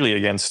clearly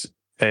against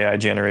AI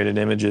generated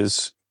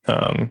images,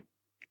 because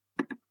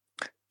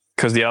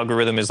the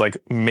algorithm is like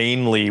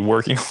mainly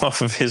working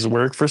off of his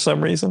work for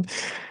some reason.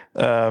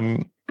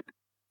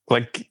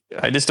 Like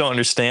I just don't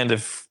understand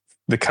if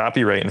the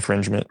copyright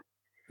infringement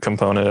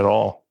component at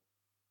all.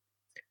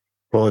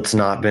 Well, it's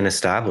not been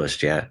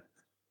established yet.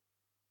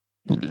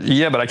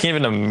 Yeah, but I can't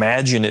even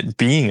imagine it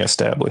being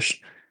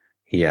established.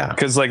 Yeah.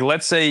 Because, like,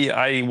 let's say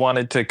I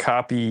wanted to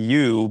copy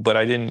you, but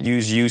I didn't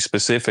use you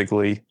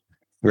specifically.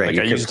 Right.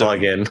 Like, you can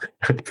plug in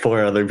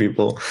 4 other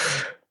people.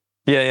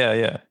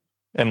 Yeah.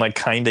 And, like,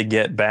 kind of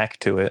get back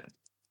to it.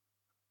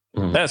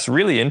 Mm. That's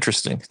really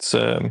interesting. It's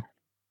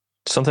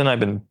something I've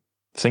been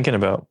thinking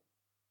about.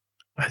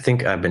 I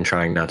think I've been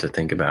trying not to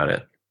think about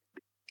it.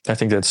 I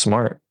think that's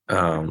smart.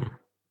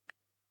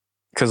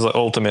 Because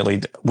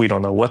ultimately, we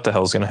don't know what the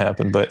hell's going to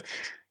happen, but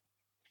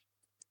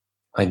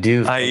I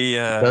do.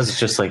 It does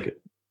just like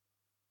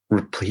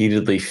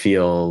repeatedly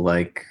feel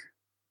like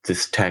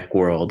this tech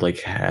world like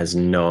has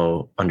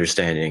no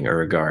understanding or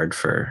regard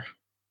for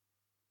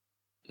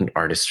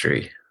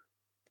artistry,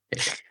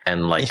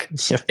 and like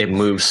it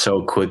moves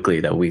so quickly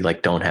that we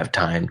like don't have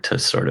time to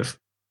sort of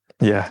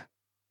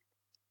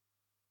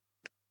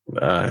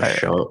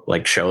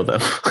show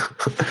them.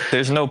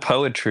 There's no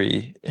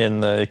poetry in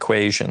the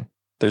equation.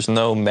 There's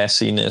no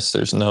messiness.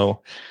 There's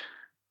no,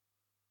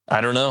 I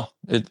don't know.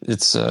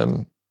 It's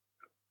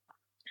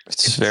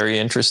very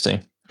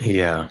interesting.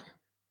 Yeah.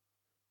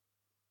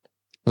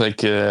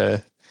 Like,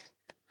 I'm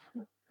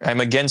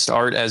against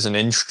art as an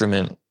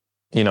instrument,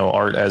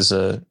 art as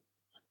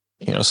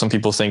some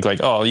people think like,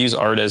 oh, I'll use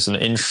art as an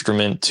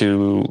instrument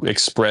to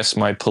express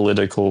my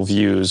political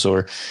views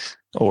or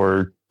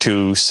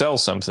to sell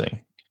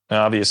something.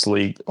 Now,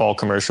 obviously, all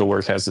commercial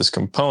work has this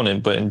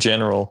component, but in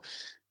general,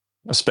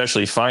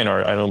 especially fine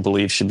art, I don't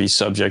believe should be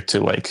subject to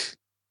like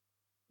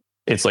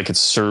it's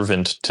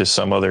servant to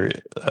some other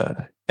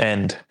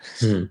end.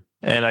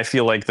 And I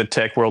feel like the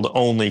tech world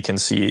only can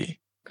see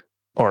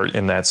art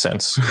in that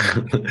sense.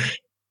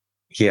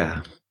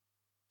 Yeah.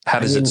 How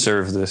does it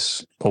serve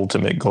this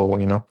ultimate goal,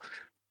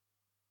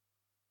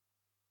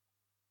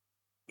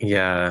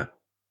 Yeah.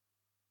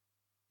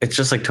 It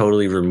just like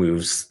totally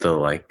removes the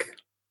like,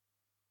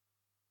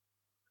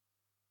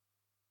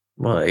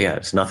 well, yeah,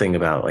 it's nothing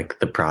about like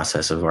the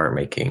process of art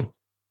making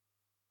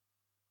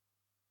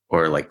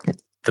or like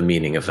the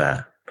meaning of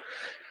that.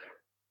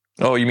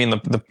 Oh, you mean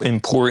the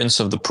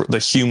importance of the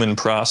human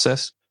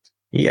process?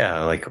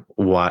 Yeah, like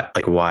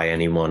why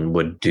anyone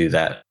would do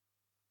that.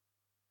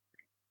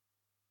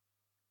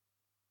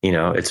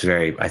 It's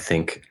very, I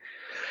think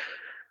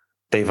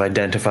they've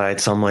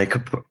identified some like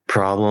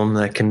problem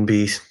that can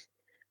be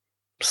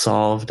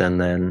solved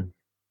and then,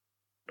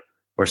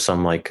 or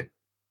some like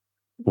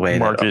way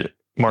market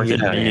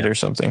need or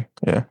something.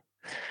 Yeah.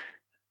 I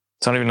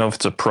don't even know if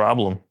it's a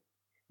problem.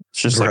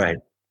 It's just like, right.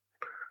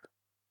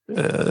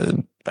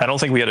 I don't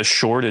think we had a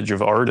shortage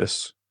of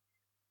artists.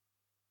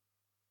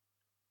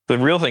 The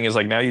real thing is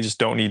like now you just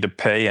don't need to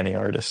pay any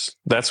artists.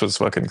 That's what's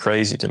fucking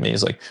crazy to me.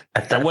 Is like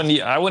I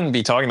wouldn't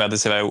be talking about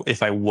this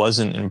if I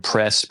wasn't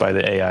impressed by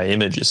the AI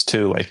images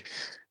too. Like,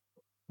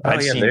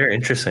 they're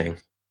interesting.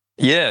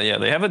 Yeah,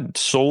 they have a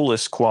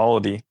soulless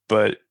quality,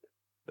 but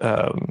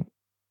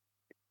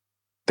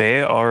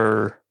they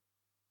are.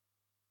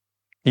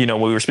 We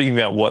were speaking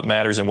about what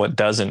matters and what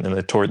doesn't in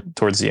the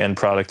towards the end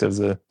product of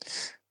the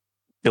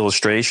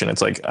illustration.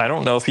 It's like I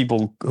don't know if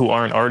people who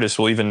aren't artists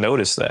will even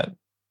notice that.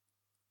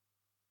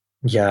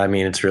 Yeah, I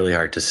mean, it's really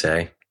hard to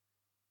say.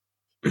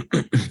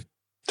 Totally.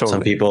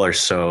 Some people are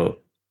so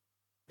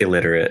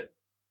illiterate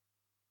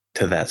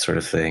to that sort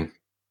of thing.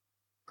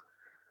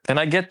 And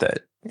I get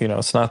that.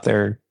 It's not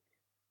their...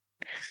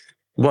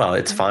 Well,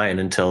 it's fine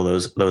until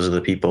those are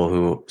the people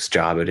whose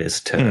job it is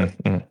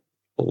to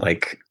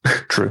like...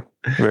 True.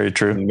 Very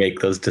true. Make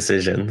those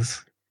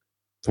decisions.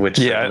 Which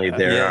certainly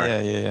there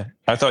are. Yeah.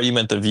 I thought you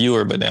meant the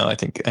viewer, but now I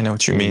think I know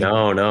what you mean.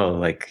 No.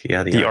 Like,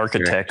 yeah. The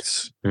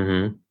architects.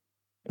 Mm-hmm.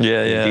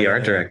 Yeah. The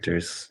art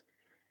directors.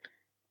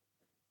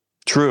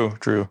 True.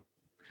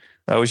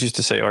 I always used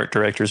to say art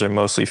directors are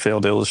mostly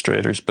failed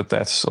illustrators, but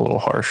that's a little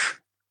harsh.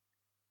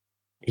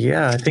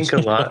 Yeah, I think a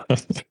lot.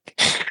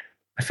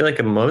 I feel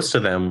like most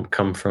of them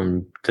come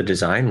from the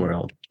design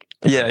world.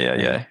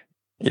 Yeah.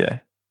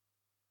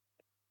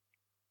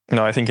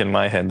 No, I think in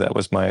my head that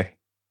was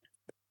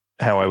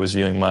how I was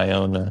viewing my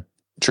own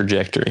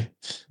trajectory.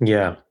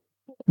 Yeah.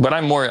 But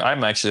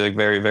I'm actually like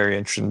very, very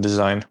interested in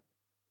design.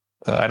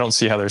 I don't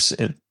see how they're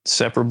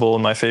separable.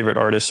 And my favorite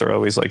artists are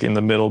always like in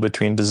the middle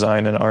between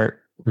design and art.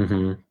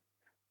 Mm-hmm.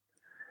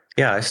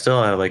 Yeah, I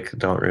still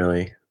don't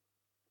really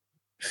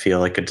feel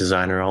like a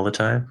designer all the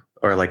time,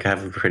 or like I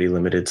have a pretty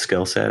limited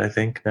skill set, I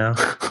think now.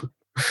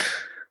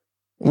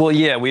 Well,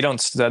 yeah, we don't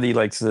study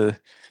like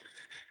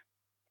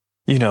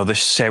the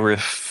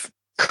serif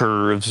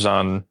curves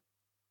on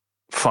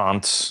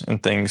fonts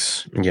and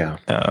things. Yeah.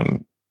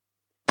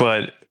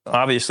 But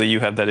obviously you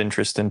have that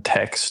interest in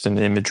text and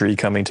imagery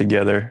coming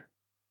together.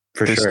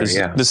 For sure,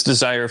 yeah. This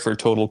desire for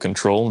total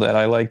control that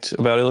I liked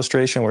about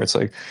illustration, where it's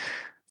like,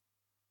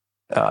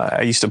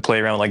 I used to play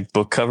around with like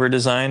book cover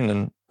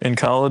design in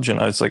college, and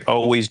I was like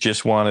always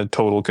just wanted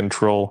total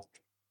control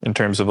in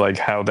terms of like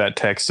how that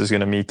text is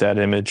going to meet that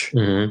image.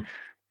 Mm-hmm.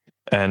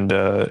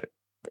 And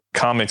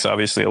comics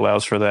obviously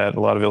allows for that. A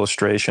lot of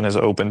illustration has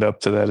opened up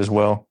to that as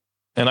well.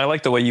 And I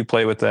like the way you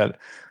play with that.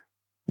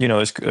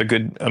 It's a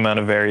good amount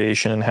of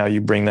variation in how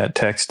you bring that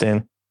text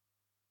in.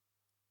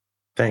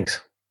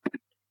 Thanks.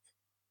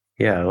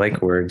 Yeah, I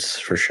like words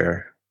for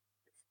sure.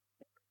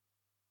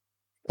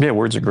 Yeah,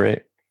 words are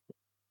great.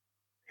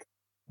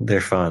 They're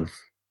fun.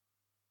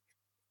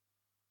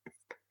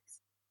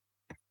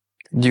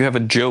 Do you have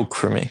a joke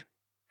for me?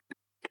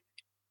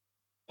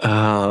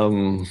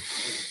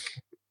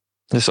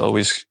 This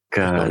always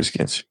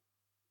gets you.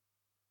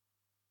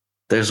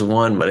 There's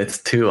one, but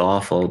it's too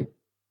awful.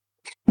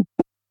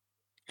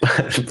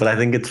 But I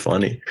think it's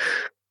funny.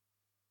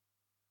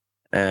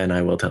 And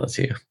I will tell it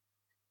to you.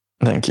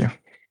 Thank you.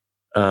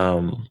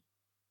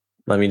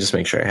 Let me just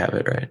make sure I have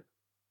it right.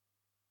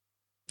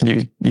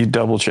 You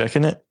double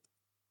checking it?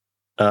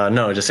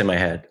 No, just in my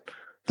head.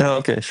 Oh,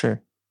 okay,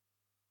 sure.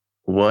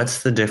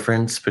 What's the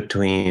difference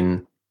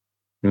between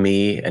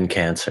me and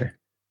cancer?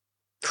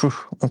 Whew,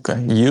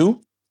 okay.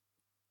 You?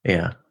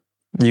 Yeah.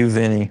 You,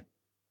 Vinnie.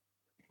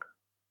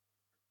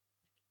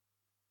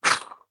 I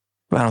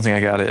don't think I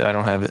got it. I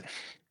don't have it.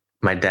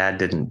 My dad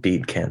didn't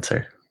beat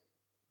cancer.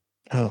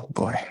 Oh,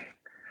 boy.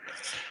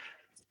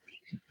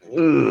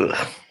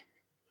 Ugh.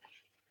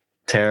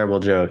 Terrible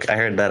joke. I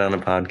heard that on a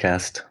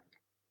podcast.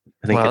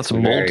 I think it's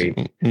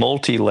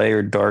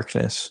multi-layered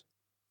darkness.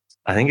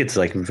 I think it's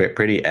like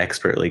pretty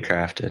expertly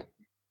crafted.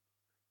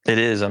 It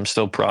is. I'm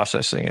still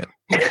processing it.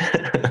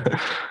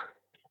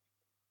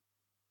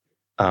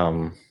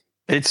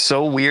 It's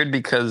so weird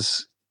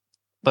because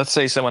let's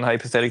say someone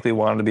hypothetically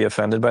wanted to be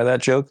offended by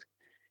that joke.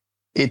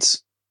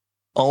 It's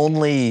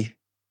only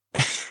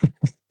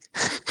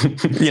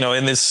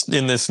in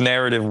this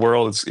narrative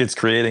world it's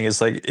creating,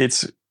 it's like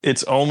it's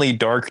only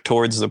dark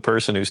towards the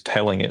person who's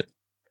telling it.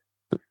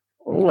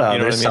 Well,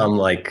 there's some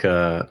like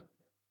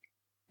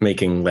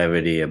making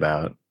levity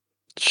about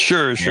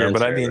sure,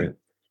 but I mean, right?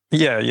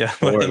 Yeah,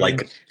 or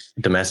like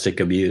domestic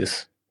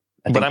abuse.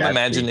 But I'm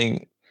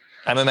imagining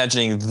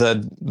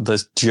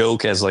the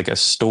joke as like a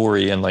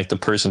story and like the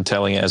person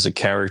telling it as a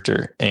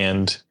character,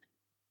 and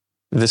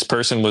this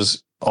person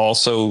was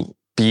also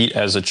beat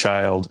as a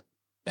child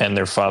and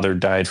their father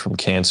died from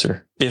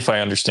cancer, if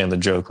I understand the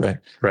joke right.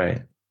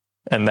 Right.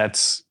 And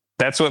that's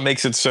what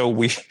makes it so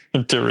weird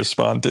to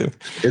respond to.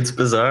 It's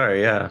bizarre,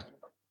 yeah.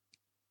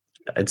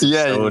 It's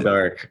so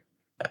dark.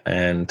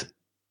 And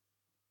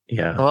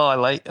yeah. Well, I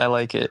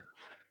like it.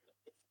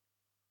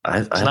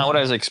 It's not what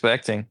I was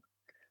expecting.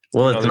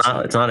 Well,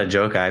 it's not a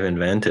joke I've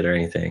invented or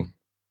anything.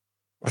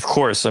 Of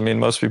course. I mean,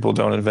 most people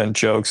don't invent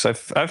jokes.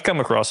 I've come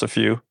across a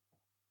few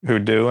who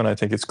do, and I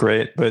think it's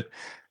great, but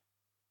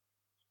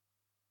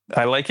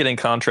I like it in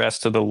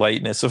contrast to the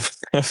lightness of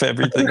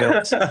everything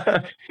else.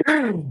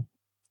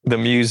 The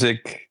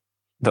music,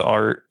 the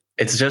art.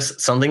 It's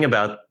just something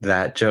about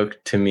that joke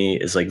to me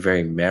is like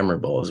very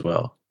memorable as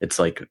well. It's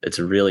like, it's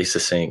really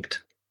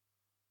succinct.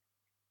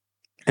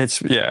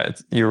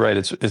 You're right.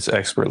 It's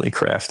expertly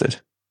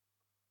crafted.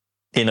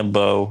 In a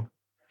bow,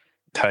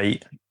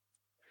 tight.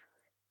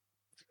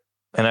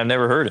 And I've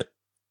never heard it.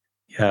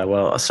 Yeah,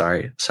 well,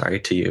 sorry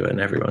to you and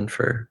everyone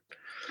for.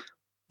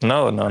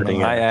 No.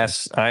 I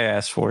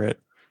asked for it.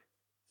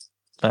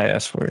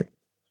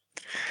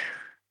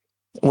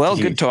 Well,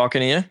 good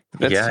talking to you.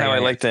 That's how I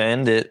like to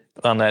end it,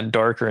 on that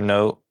darker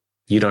note.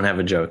 You don't have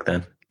a joke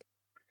then?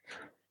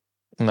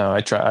 No,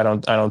 I try. I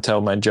don't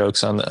tell my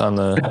jokes on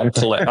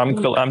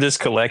the. I'm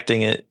just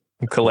collecting it.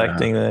 I'm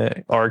collecting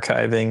the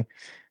archiving.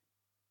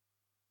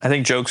 I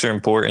think jokes are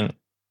important,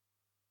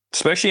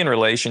 especially in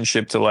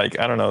relationship to, like,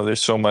 I don't know, there's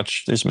so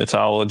much, there's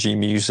mythology,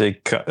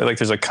 music, like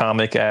there's a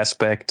comic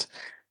aspect.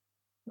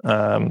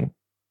 There's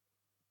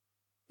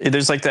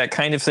like that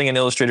kind of thing an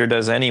illustrator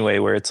does anyway,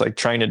 where it's like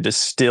trying to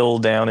distill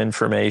down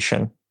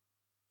information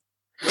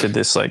to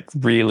this like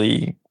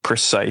really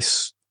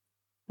precise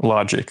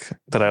logic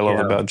that I love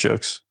about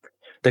jokes.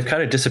 They've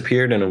kind of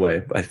disappeared in a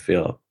way, I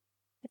feel.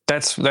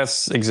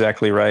 That's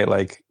exactly right.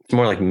 Like, it's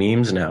more like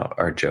memes now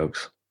are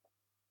jokes.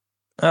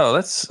 Oh,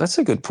 that's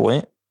a good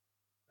point.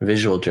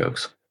 Visual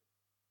jokes.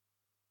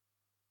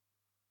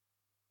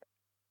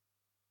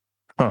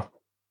 Huh.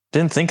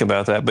 Didn't think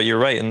about that, but you're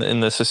right. In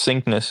the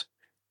succinctness,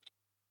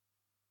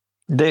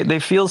 they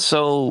feel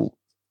so.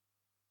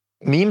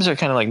 Memes are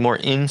kind of like more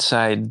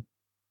inside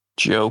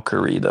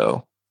jokery,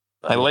 though.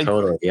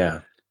 Totally, yeah.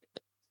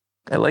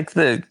 I like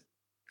the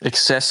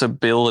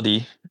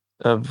accessibility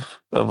of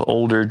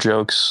older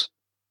jokes.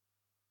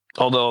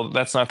 Although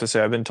that's not to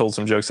say, I've been told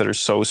some jokes that are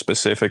so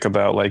specific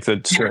about like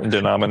the certain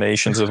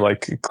denominations of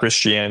like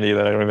Christianity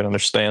that I don't even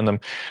understand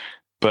them.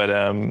 But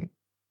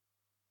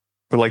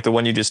But like the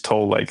one you just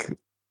told, like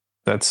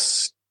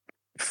that's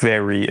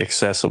very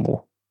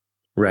accessible.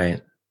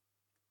 Right.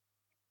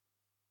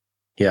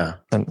 Yeah.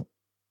 And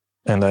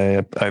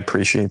I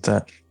appreciate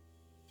that.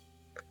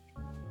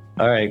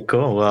 All right,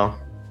 cool. Well,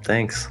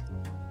 thanks.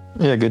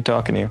 Yeah, good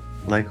talking to you.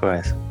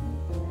 Likewise.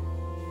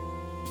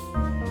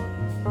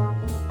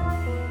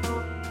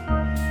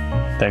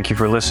 Thank you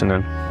for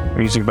listening.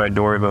 Music by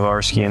Dory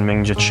Bavarsky and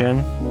Mingja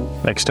Chen.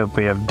 Next up,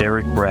 we have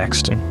Derek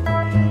Braxton.